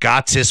Adam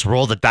Gotsis,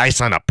 roll the dice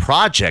on a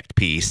project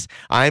piece.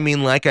 I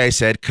mean, like I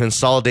said,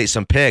 consolidate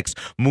some picks,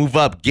 move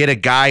up, get a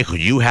guy who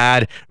you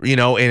had,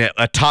 in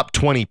a top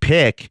 20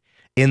 pick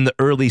in the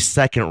early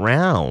second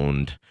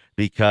round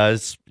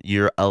because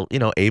you're,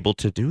 able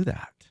to do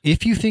that.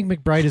 If you think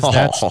McBride is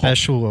that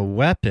special a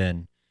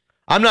weapon,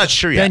 I'm not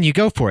sure yet. then you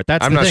go for it.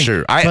 That's I'm the not thing.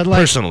 sure. But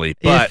Personally,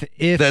 but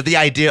if the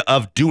idea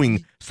of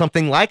doing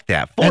something like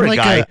that for a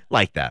guy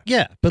like that.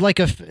 Yeah, but like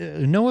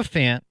Noah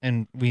Fant,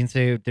 and we can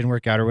say it didn't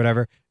work out or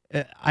whatever.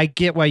 I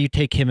get why you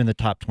take him in the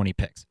top 20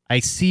 picks. I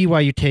see why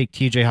you take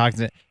T.J.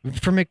 Hawkins.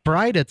 For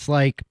McBride, it's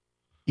like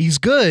he's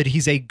good.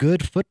 He's a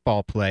good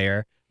football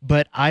player,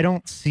 but I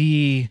don't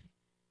see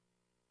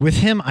with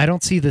him. I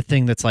don't see the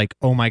thing that's like,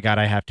 oh my God,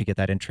 I have to get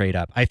that and trade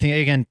up. I think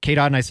again, Cade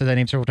Otton, I said that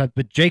name several times,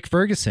 but Jake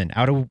Ferguson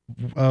out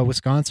of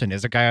Wisconsin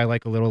is a guy I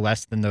like a little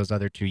less than those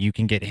other 2. You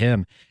can get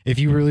him. If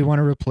you really want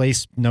to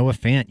replace Noah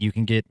Fant, you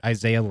can get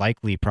Isaiah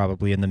Likely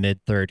probably in the mid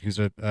third, who's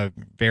a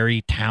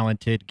very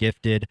talented,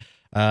 gifted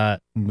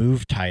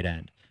move tight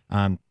end.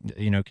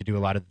 Could do a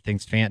lot of the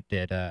things Fant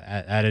did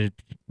at a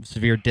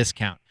severe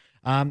discount.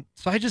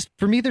 So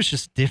for me, there's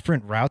just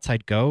different routes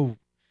I'd go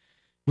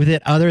with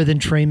it other than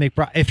Trey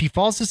McBride. If he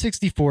falls to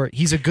 64,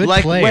 he's a good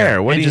player. Like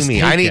where? What do you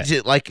mean? I need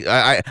to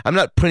I'm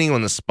not putting you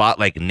on the spot,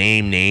 like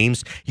name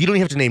names. You don't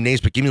even have to name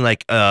names, but give me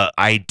like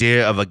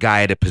idea of a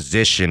guy at a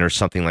position or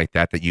something like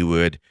that you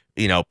would,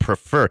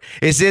 prefer.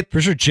 Is it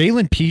for sure?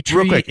 Jalen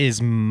Petrie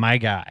is my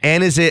guy.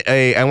 And is it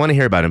I want to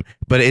hear about him,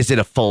 but is it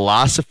a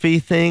philosophy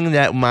thing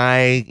that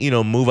my,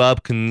 move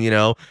up can,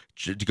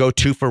 go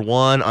 2 for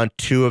 1 on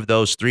 2 of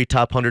those 3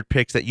 top 100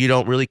 picks that you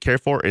don't really care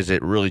for? Is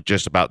it really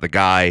just about the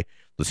guy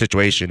the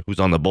situation, who's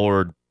on the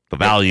board, the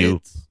value.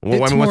 It's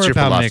what's more your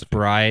about philosophy?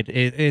 McBride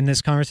in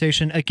this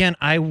conversation. Again,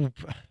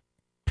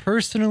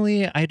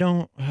 personally, I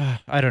don't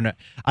know.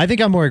 I think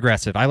I'm more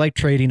aggressive. I like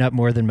trading up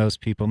more than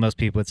most people. Most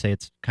people would say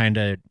it's kind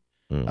of.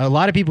 A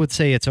lot of people would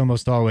say it's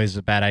almost always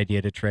a bad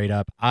idea to trade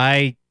up.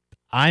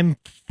 I'm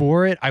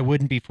for it. I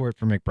wouldn't be for it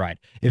for McBride.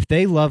 If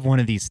they love one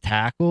of these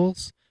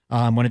tackles,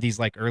 one of these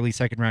like early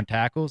second round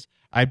tackles,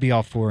 I'd be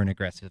all for an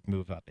aggressive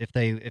move up. If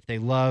they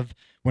love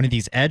one of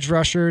these edge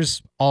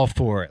rushers, all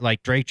for it.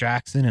 Like Drake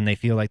Jackson, and they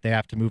feel like they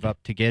have to move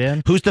up to get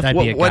him. Who's the that'd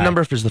be a what guy.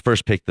 number is the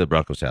first pick the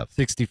Broncos have?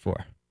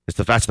 64.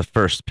 That's the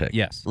first pick.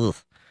 Yes. Ugh.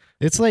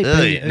 It's like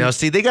Now,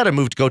 see, they got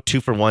to go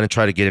 2 for 1 and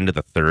try to get into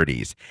the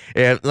 30s.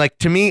 Like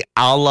to me,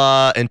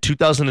 in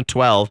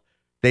 2012,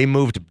 they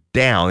moved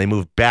down, they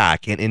moved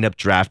back, and ended up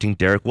drafting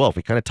Derek Wolfe.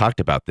 We kind of talked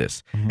about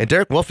this, and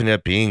Derek Wolfe ended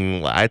up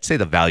being, I'd say,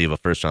 the value of a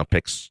first-round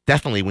pick.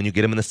 Definitely, when you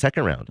get him in the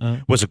second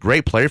round, was a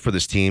great player for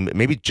this team.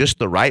 Maybe just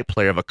the right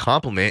player of a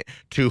complement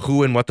to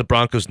who and what the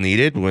Broncos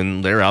needed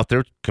when they're out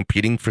there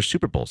competing for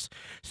Super Bowls.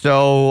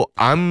 So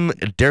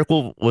Derek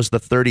Wolfe was the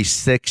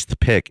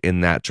 36th pick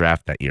in that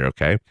draft that year.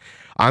 Okay,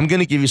 I'm going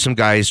to give you some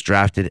guys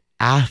drafted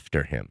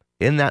after him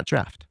in that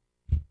draft.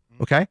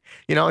 Okay,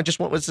 I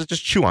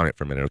just chew on it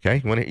for a minute.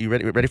 Okay, you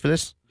ready for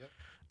this?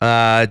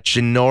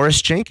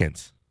 Janoris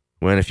Jenkins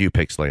went a few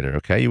picks later.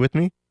 Okay, you with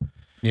me?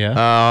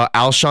 Yeah.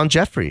 Alshon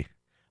Jeffrey,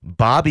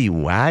 Bobby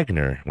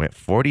Wagner went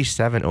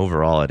 47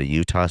 overall at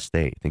Utah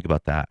State. Think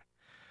about that.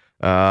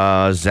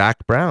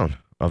 Zach Brown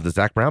of the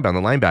Zach Brown Band,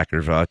 the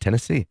linebacker of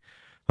Tennessee.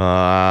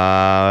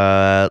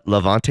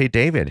 Levante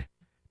David,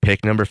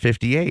 pick number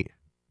 58.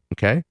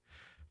 Okay,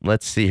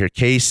 let's see here.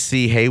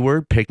 Casey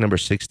Hayward, pick number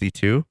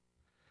 62.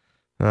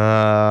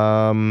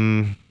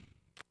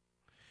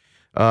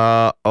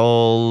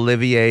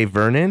 Olivier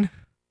Vernon,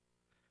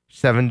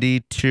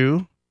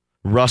 72.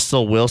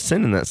 Russell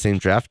Wilson in that same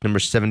draft, number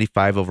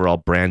 75 overall.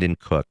 Brandon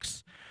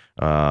Cooks,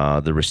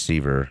 the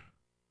receiver.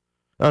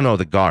 Oh no,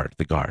 the guard,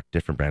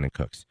 different Brandon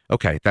Cooks.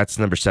 Okay, that's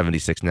number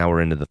 76. Now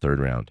we're into the third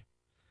round.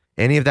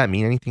 Any of that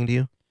mean anything to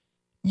you?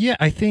 Yeah,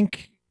 I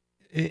think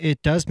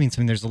it does mean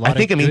something. There's a lot. I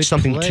think of it means good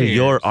something players. to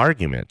your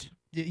argument.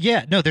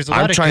 Yeah, no, there's a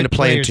lot I'm of trying good to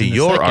play players into in the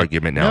your second.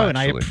 argument now. No, and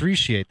I actually.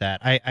 appreciate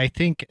that. I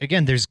think,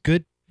 again, there's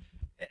good,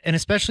 and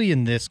especially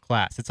in this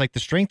class, it's like the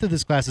strength of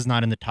this class is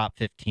not in the top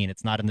 15.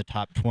 It's not in the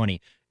top 20.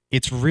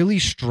 It's really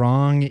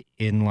strong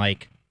in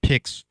like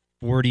picks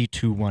 40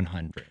 to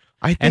 100.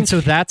 And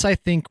so that's, I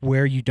think,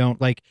 where you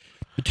don't like,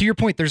 to your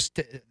point, there's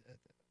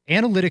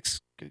analytics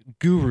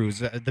gurus,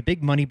 the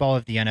big money ball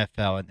of the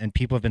NFL, and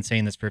people have been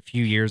saying this for a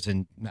few years,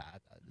 and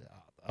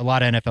a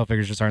lot of NFL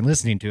figures just aren't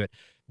listening to it,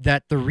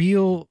 that the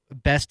real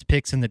best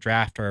picks in the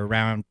draft are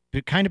around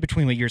kind of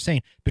between what you're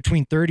saying,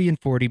 between 30 and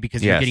 40,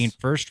 because you're getting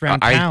first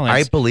round talent.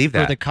 I believe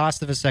that for the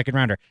cost of a second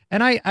rounder.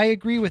 And I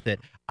agree with it.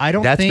 I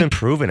don't That's think been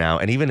proven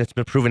out, and even it's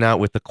been proven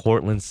out with the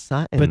Cortland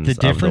Suttons but the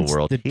difference, of the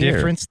world the here.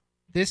 difference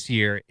this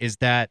year is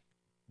that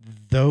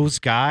those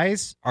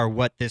guys are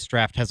what this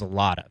draft has a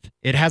lot of.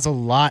 It has a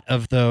lot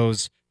of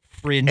those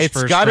fringe It's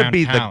got to first-round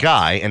be the talents.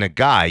 guy, and a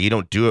guy, you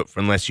don't do it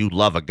unless you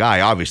love a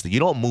guy, obviously. You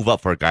don't move up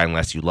for a guy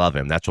unless you love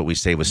him. That's what we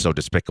say was so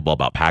despicable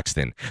about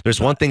Paxton. There's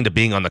one thing to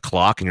being on the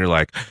clock, and you're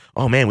like,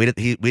 oh, man, we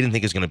didn't think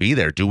he was going to be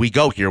there. Do we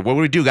go here? What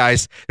do we do,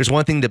 guys? There's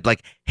one thing to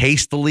like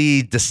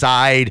hastily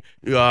decide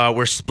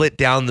we're split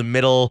down the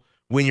middle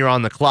when you're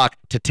on the clock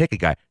to take a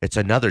guy. It's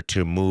another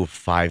to move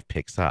 5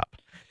 picks up.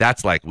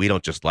 That's like, we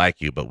don't just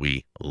like you, but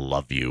we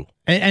love you.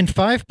 And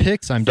 5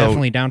 picks, I'm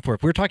definitely down for.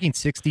 If we're talking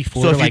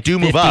 64, So if like you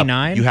do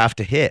 59, move up, you have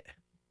to hit.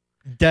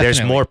 definitely.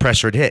 There's more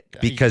pressure to hit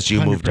because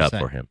you moved up 100%.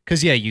 for him.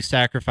 Because, yeah, you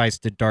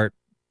sacrificed a dart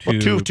to Well,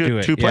 do it.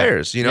 two Yeah.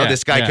 players. You know, Yeah,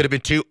 this guy yeah. could have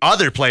been 2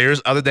 other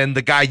players other than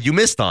the guy you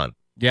missed on.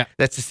 Yeah.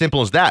 That's as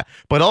simple as that.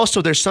 But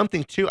also, there's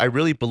something too. I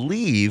really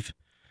believe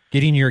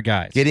Getting your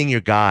guys. getting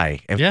your guy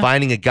and Yeah.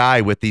 finding a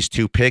guy with these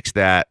 2 picks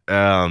that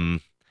are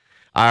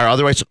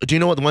otherwise. Do you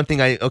know what the one thing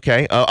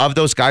of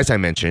those guys I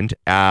mentioned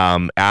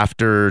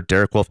after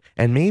Derek Wolfe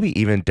and maybe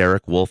even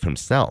Derek Wolfe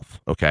himself?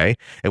 Okay,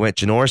 it went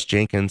Janoris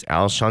Jenkins,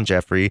 Alshon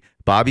Jeffrey,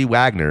 Bobby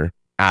Wagner,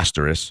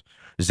 asterisk,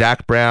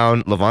 Zach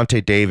Brown,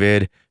 Levante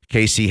David,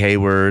 Casey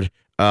Hayward,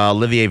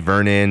 Olivier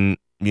Vernon.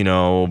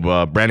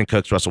 Brandon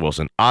Cooks, Russell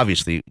Wilson.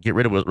 Obviously, get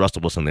rid of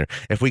Russell Wilson there.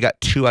 If we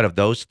got 2 out of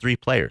those 3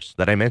 players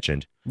that I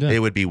mentioned, it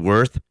would be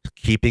worth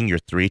keeping your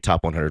 3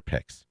 top 100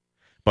 picks.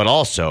 But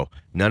also,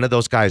 none of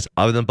those guys,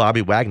 other than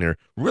Bobby Wagner,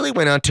 really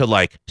went on to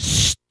like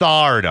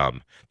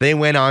stardom. They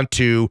went on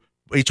to,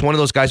 each one of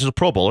those guys was a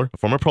Pro Bowler, a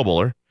former Pro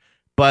Bowler,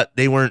 but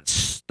they weren't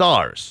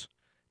stars.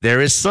 There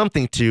is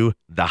something to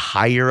the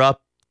higher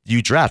up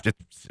you draft. It's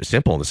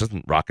simple. This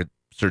isn't rocket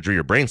surgery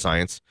or brain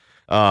science.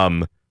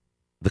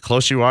 The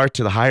closer you are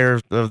to the higher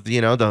of the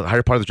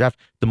higher part of the draft,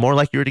 the more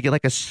likely you're to get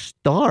like a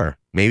star,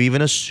 maybe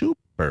even a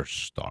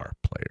superstar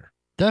player.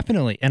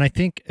 Definitely. And I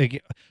think,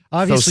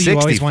 obviously, So you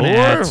always want to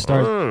add 64?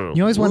 stars.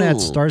 You always want to add Ooh.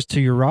 stars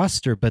to your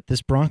roster, but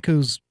this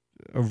Broncos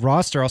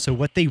roster, also,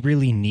 what they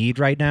really need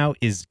right now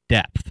is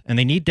depth. And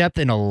they need depth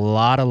in a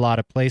lot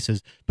of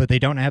places, but they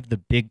don't have the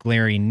big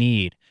glaring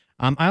need.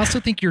 I also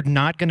think you're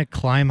not going to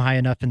climb high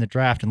enough in the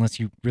draft unless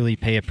you really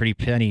pay a pretty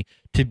penny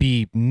to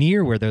be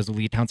near where those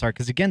elite talents are.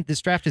 Because again,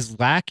 this draft is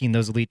lacking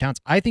those elite talents.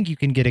 I think you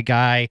can get a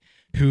guy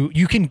who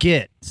you can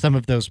get some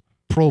of those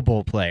Pro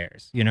Bowl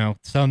players,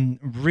 some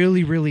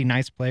really, really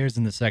nice players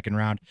in the second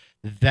round.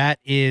 That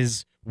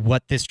is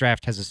what this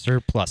draft has a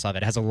surplus of.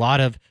 It has a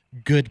lot of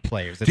good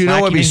players. It's Do you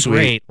know what would be lacking in sweet?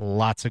 great,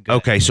 lots of good.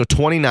 Okay, so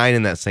 29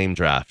 in that same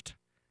draft,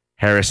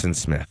 Harrison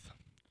Smith.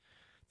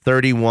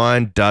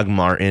 31, Doug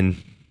Martin.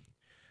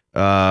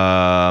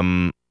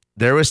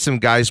 There was some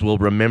guys we'll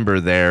remember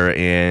there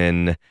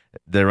in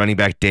the running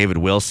back David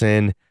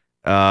Wilson,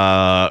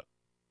 wide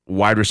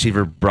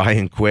receiver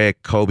Brian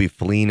Quick, Kobe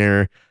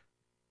Fleener,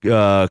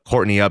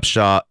 Courtney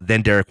Upshaw,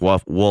 then Derek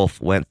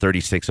Wolf went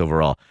 36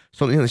 overall.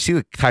 So you see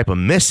the type of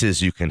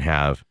misses you can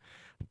have.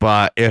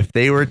 But if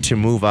they were to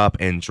move up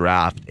and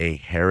draft a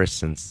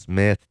Harrison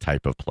Smith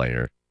type of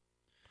player,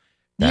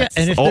 yeah,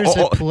 and if there's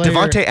a player,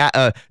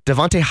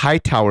 Devontae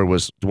Hightower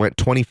went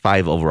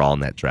 25 overall in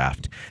that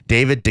draft.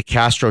 David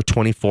DeCastro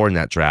 24 in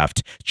that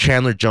draft.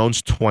 Chandler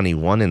Jones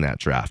 21 in that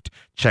draft.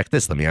 Check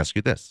this. Let me ask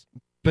you this.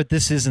 but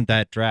this isn't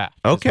that draft.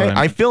 Okay,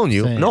 I'm feeling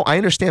you. saying. No, I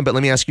understand, but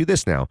let me ask you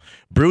this now.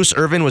 Bruce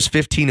Irvin was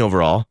 15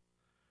 overall.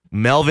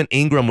 Melvin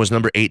Ingram was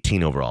number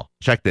 18 overall.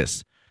 Check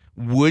this.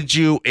 Would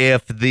you,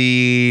 if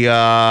the,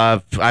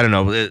 I don't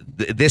know,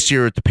 this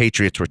year the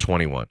Patriots were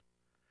 21.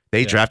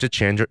 They drafted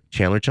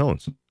Chandler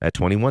Jones at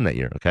 21 that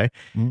year, okay?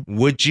 Mm-hmm.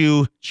 Would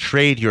you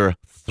trade your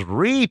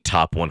 3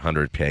 top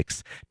 100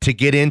 picks to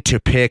get into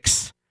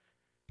picks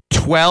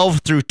 12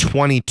 through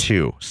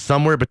 22,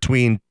 somewhere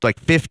between like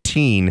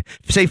 15,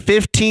 say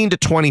 15 to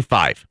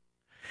 25?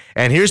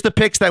 And here's the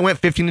picks that went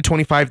 15 to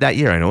 25 that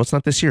year. I know it's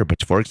not this year,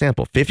 but for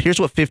example, here's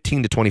what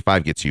 15 to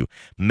 25 gets you.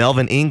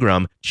 Melvin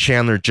Ingram,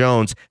 Chandler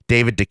Jones,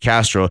 David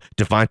DeCastro,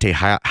 Devontae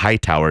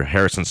Hightower,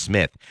 Harrison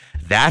Smith.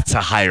 That's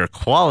a higher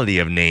quality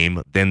of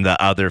name than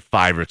the other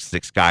 5 or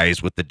 6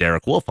 guys with the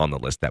Derek Wolf on the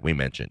list that we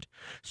mentioned.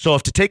 So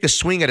if to take a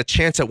swing at a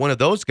chance at one of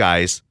those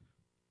guys,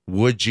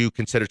 would you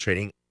consider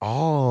trading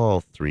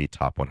all 3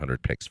 top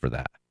 100 picks for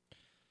that?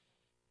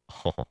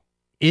 Oh.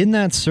 In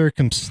that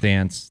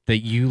circumstance that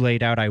you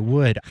laid out, I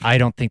would. I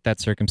don't think that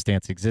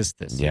circumstance exists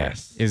this year.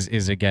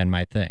 Is again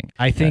my thing.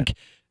 I think,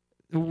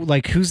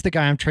 like, who's the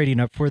guy I'm trading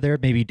up for there?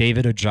 Maybe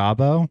David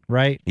Ojabo,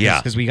 right? Yeah.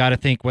 Because we got to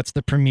think, what's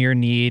the premier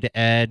need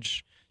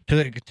edge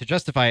to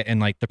justify it, and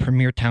like the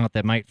premier talent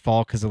that might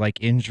fall because of like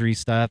injury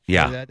stuff.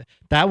 Yeah.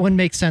 That one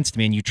makes sense to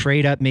me. And you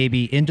trade up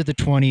maybe into the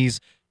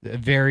 20s,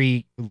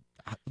 very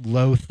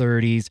low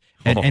 30s,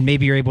 and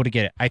maybe you're able to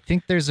get it. I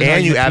think there's an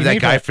and you have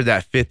that guy for for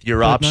that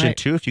 5th-year option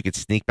too. If you could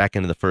sneak back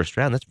into the first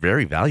round, that's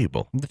very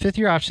valuable. The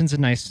 5th-year option is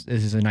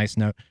a nice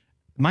note.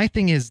 My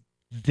thing is,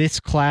 this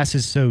class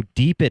is so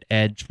deep at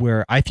edge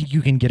where I think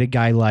you can get a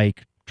guy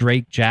like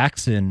Drake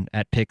Jackson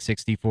at pick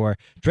 64.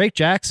 Drake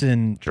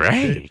Jackson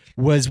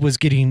was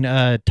getting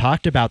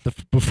talked about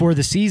before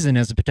the season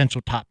as a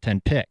potential top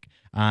 10 pick,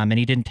 and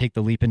he didn't take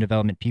the leap in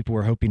development people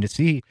were hoping to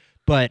see.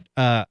 But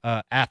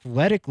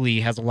athletically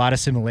has a lot of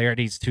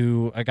similarities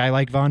to a guy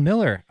like Von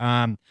Miller.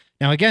 Now,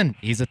 again,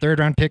 he's a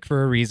 3rd-round pick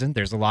for a reason.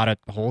 There's a lot of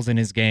holes in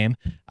his game.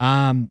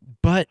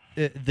 But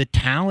the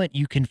talent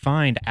you can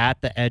find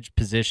at the edge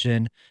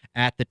position,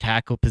 at the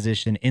tackle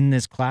position in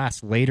this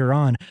class later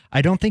on,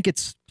 I don't think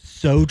it's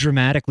so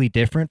dramatically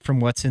different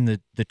from what's in the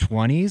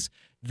 20s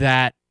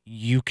that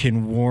you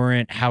can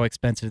warrant how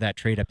expensive that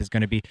trade-up is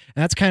going to be.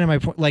 And that's kind of my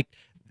point. Like,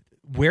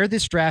 where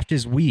this draft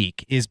is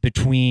weak is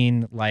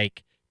between,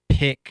 like,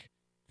 pick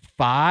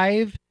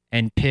 5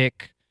 and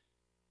pick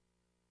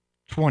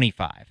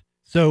 25.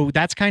 So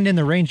that's kind of in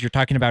the range you're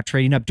talking about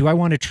trading up. Do I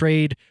want to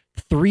trade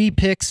 3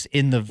 picks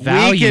in the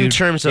value? Weak in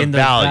terms of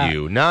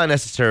value, not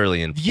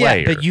necessarily in player.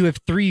 Yeah, but you have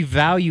 3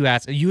 value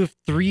assets. You have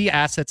 3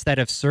 assets that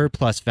have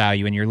surplus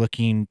value, and you're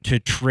looking to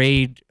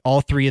trade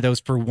all 3 of those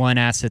for 1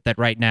 asset that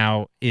right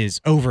now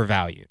is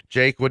overvalued.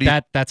 Jake, what do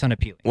you? That's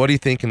unappealing. What do you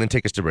think? And then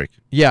take us to break.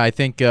 Yeah, I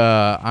think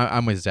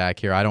I'm with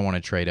Zach here. I don't want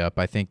to trade up.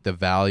 I think the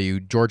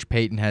value George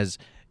Payton has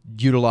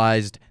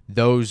utilized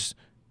those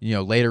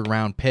later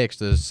round picks,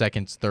 the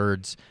seconds,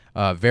 thirds,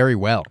 very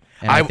well.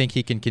 And I think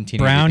he can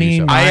continue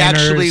Browning, to do so. I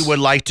actually would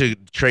like to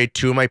trade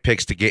 2 of my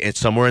picks to get in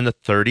somewhere in the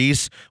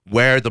 30s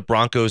where the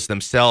Broncos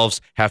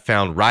themselves have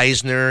found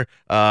Reisner,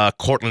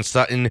 Cortland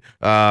Sutton,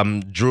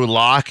 Drew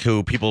Lock,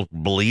 who people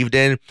believed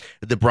in.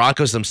 The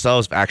Broncos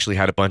themselves have actually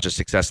had a bunch of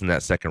success in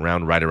that second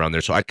round right around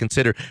there. So I'd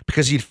consider,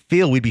 because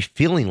we'd be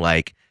feeling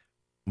like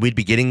we'd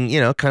be getting,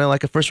 kind of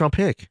like a first-round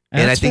pick.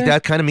 And I think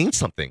that kind of means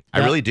something. I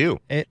really do.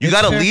 You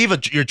got to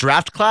leave your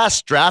draft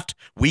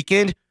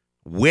weekend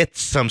with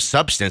some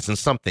substance and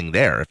something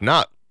there. If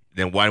not,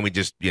 then why don't we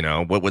just,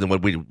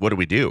 what do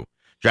we do?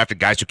 Drafted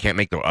guys who can't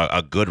make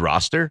a good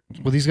roster?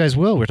 Well, these guys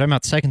will. We're talking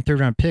about 2nd,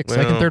 3rd-round picks.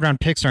 Well, 2nd, 3rd-round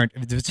picks aren't.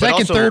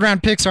 2nd,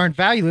 3rd-round picks aren't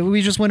valuable.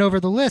 We just went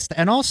over the list.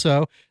 And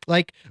also,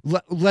 like,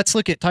 let's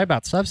talk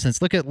about substance.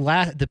 Look at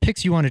the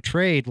picks you want to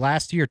trade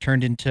last year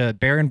turned into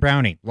Baron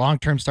Browning,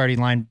 long-term starting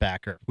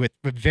linebacker with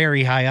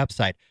very high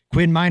upside.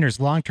 Quinn Miners,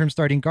 long-term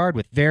starting guard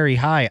with very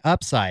high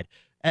upside.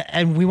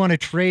 and we want to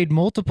trade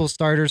multiple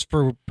starters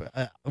for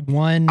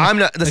one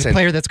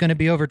player that's going to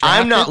be overdrafted.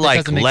 I'm not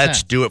like, doesn't make let's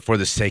sense. do it for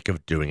the sake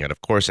of doing it.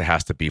 Of course, it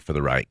has to be for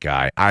the right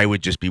guy. I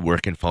would just be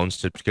working phones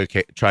to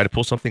try to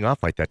pull something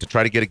off like that, to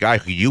try to get a guy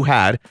who you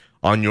had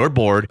on your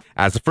board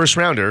as a first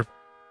rounder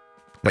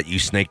that you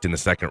snaked in the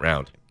second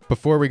round.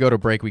 Before we go to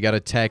break, we got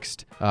a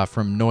text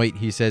from Noit.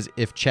 He says,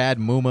 if Chad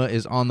Muma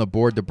is on the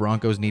board, the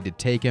Broncos need to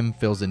take him,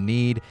 fills a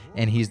need,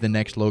 and he's the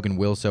next Logan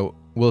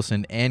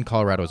Wilson and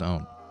Colorado's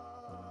own.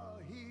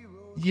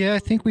 Yeah, I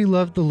think we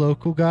love the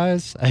local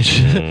guys.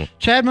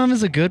 Chad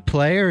Muma's a good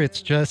player.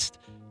 It's just,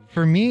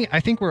 for me, I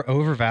think we're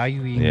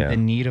overvaluing the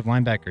need of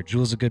linebacker.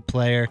 Jewel's a good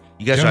player.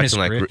 You guys Jonas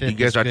are acting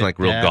Griffith like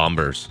real depth.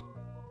 Gombers.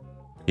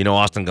 You know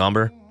Austin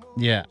Gomber?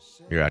 Yeah.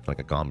 You're acting like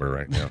a Gomber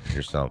right now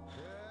yourself.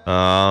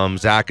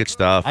 Zach, good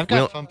stuff. I've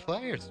got fun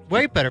players.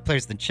 Way better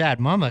players than Chad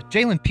Muma.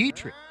 Jalen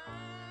Petrie.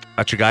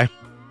 That's your guy?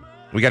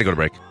 We got to go to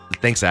break.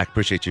 Thanks, Zach.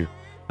 Appreciate you.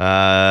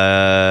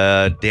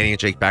 Danny and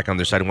Jake back on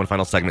their side in one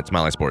final segment.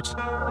 Smile Eye Sports.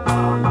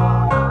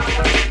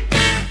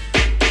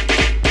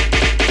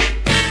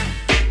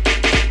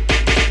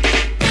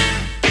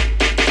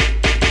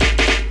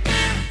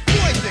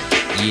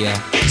 Yeah.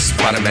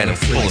 Spider-Man in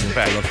full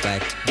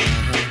effect.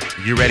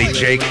 You ready,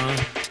 Jake?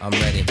 I'm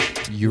ready.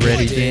 You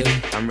ready,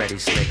 Danny? I'm ready,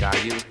 Slick. Are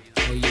you?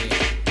 Oh, yeah.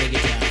 Take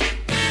it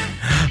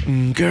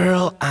down.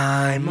 Girl,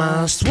 I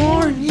must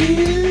warn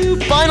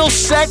you. Final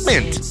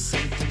segment.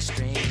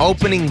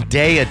 Opening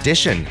day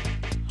edition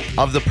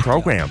of the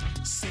program.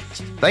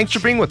 Thanks for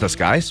being with us,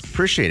 guys.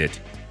 Appreciate it.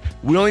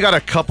 We only got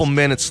a couple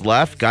minutes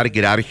left. Got to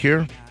get out of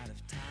here.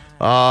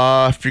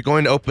 If you're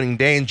going to opening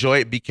day, enjoy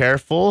it. Be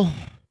careful.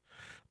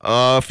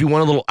 If you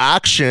want a little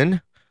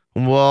action,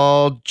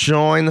 well,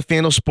 join the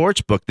FanDuel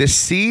Sportsbook. This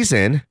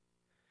season,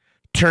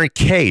 turn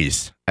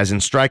Ks, as in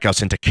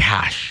strikeouts, into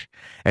cash,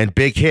 and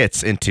big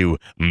hits into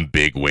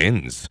big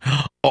wins.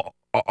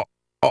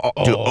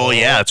 Oh,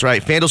 yeah, that's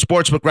right. FanDuel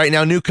Sportsbook right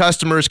now, new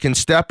customers can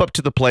step up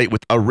to the plate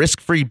with a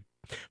risk-free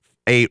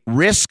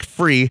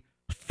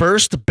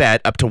first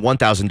bet up to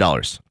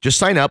 $1,000. Just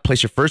sign up,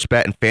 place your first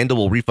bet, and FanDuel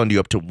will refund you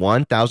up to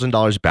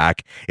 $1,000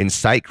 back in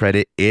site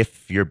credit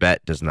if your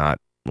bet does not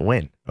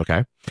win.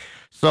 Okay?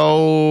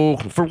 So,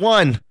 for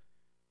one,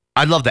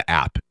 I love the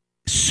app.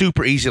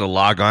 Super easy to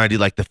log on. I do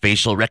like the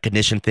facial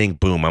recognition thing.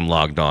 Boom, I'm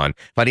logged on.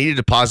 If I need to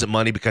deposit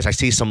money because I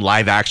see some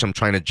live action I'm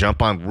trying to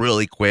jump on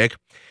really quick,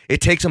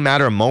 it takes a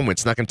matter of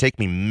moments. It's not going to take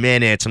me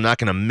minutes. I'm not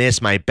going to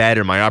miss my bet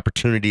or my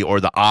opportunity or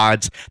the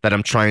odds that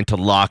I'm trying to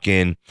lock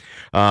in.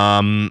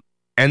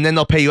 And then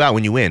they'll pay you out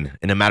when you win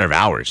in a matter of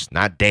hours,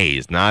 not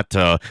days, not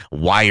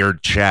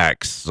wired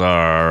checks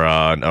or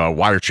a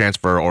wire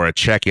transfer or a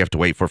check you have to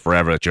wait for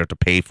forever that you have to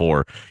pay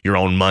for your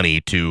own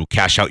money to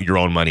cash out your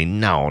own money.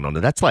 No.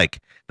 That's like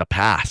the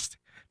past.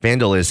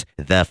 FanDuel is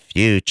the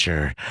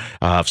future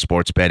of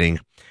sports betting.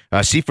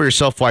 See for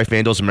yourself why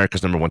FanDuel is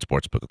America's #1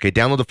 sportsbook. Okay,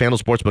 download the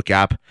FanDuel Sportsbook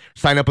app,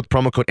 sign up with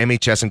promo code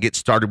MHS, and get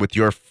started with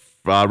your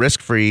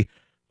risk-free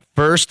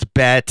first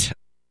bet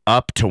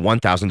up to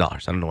 $1,000. I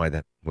don't know why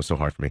that was so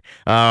hard for me.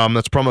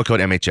 That's promo code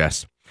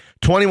MHS.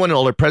 21 and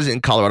older, present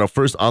in Colorado.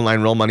 First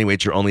online real money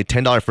wager only.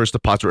 $10 first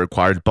deposit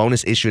required.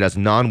 Bonus issued as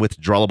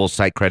non-withdrawable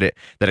site credit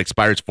that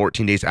expires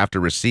 14 days after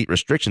receipt.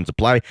 Restrictions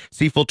apply.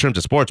 See full terms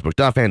at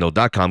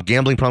sportsbook.fanduel.com.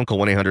 Gambling problem, call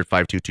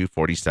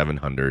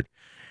 1-800-522-4700.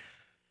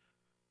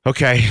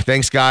 Okay,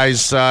 thanks,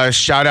 guys.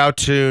 Shout out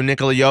to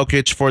Nikola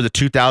Jokic for the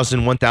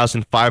 2,000,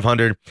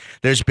 1,500.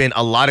 There's been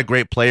a lot of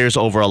great players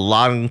over a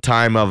long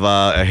time of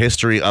a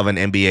history of an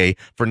NBA.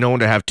 For no one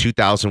to have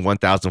 2,000,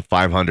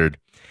 1,500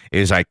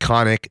 is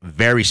iconic,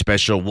 very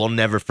special. We'll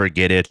never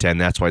forget it, and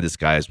that's why this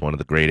guy is one of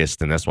the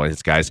greatest, and that's why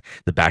this guy's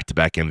the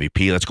back-to-back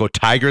MVP. Let's go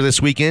Tiger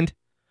this weekend.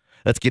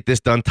 Let's get this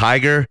done,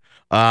 Tiger.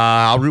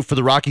 I'll root for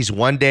the Rockies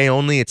one day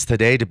only. It's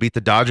today to beat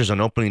the Dodgers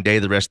on opening day.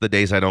 The rest of the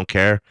days, I don't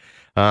care.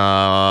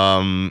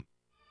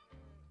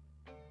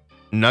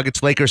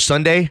 Nuggets, Lakers,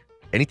 Sunday.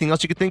 Anything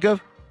else you could think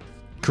of?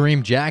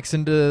 Kareem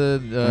Jackson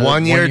to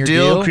one-year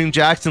deal. Kareem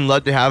Jackson,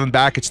 love to have him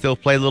back. Could still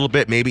play a little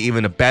bit, maybe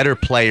even a better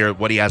player,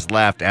 what he has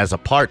left as a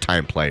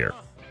part-time player,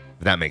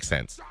 if that makes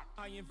sense.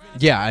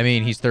 Yeah, I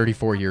mean, he's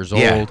 34 years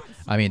old. Yeah.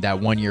 I mean, that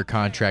one-year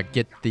contract,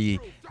 get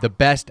the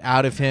best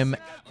out of him,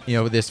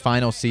 this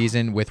final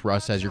season with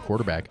Russ as your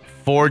quarterback.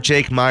 For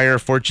Jake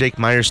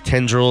Meyer's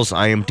Tendrils,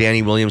 I am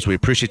Danny Williams. We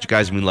appreciate you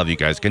guys, and we love you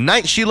guys. Good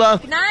night, Sheila.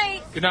 Good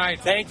night. Good night.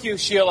 Thank you,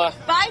 Sheila.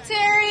 Bye,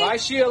 Terry. Bye,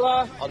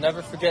 Sheila. I'll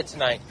never forget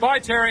tonight. Bye,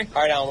 Terry.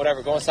 All right, Alan,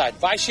 whatever. Go inside.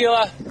 Bye,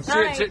 Sheila.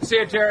 See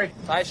you, Terry.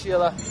 Bye,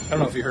 Sheila. I don't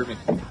know if you heard me.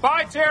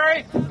 Bye,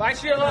 Terry. Bye,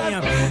 Sheila.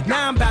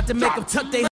 Now I'm about to make them tuck their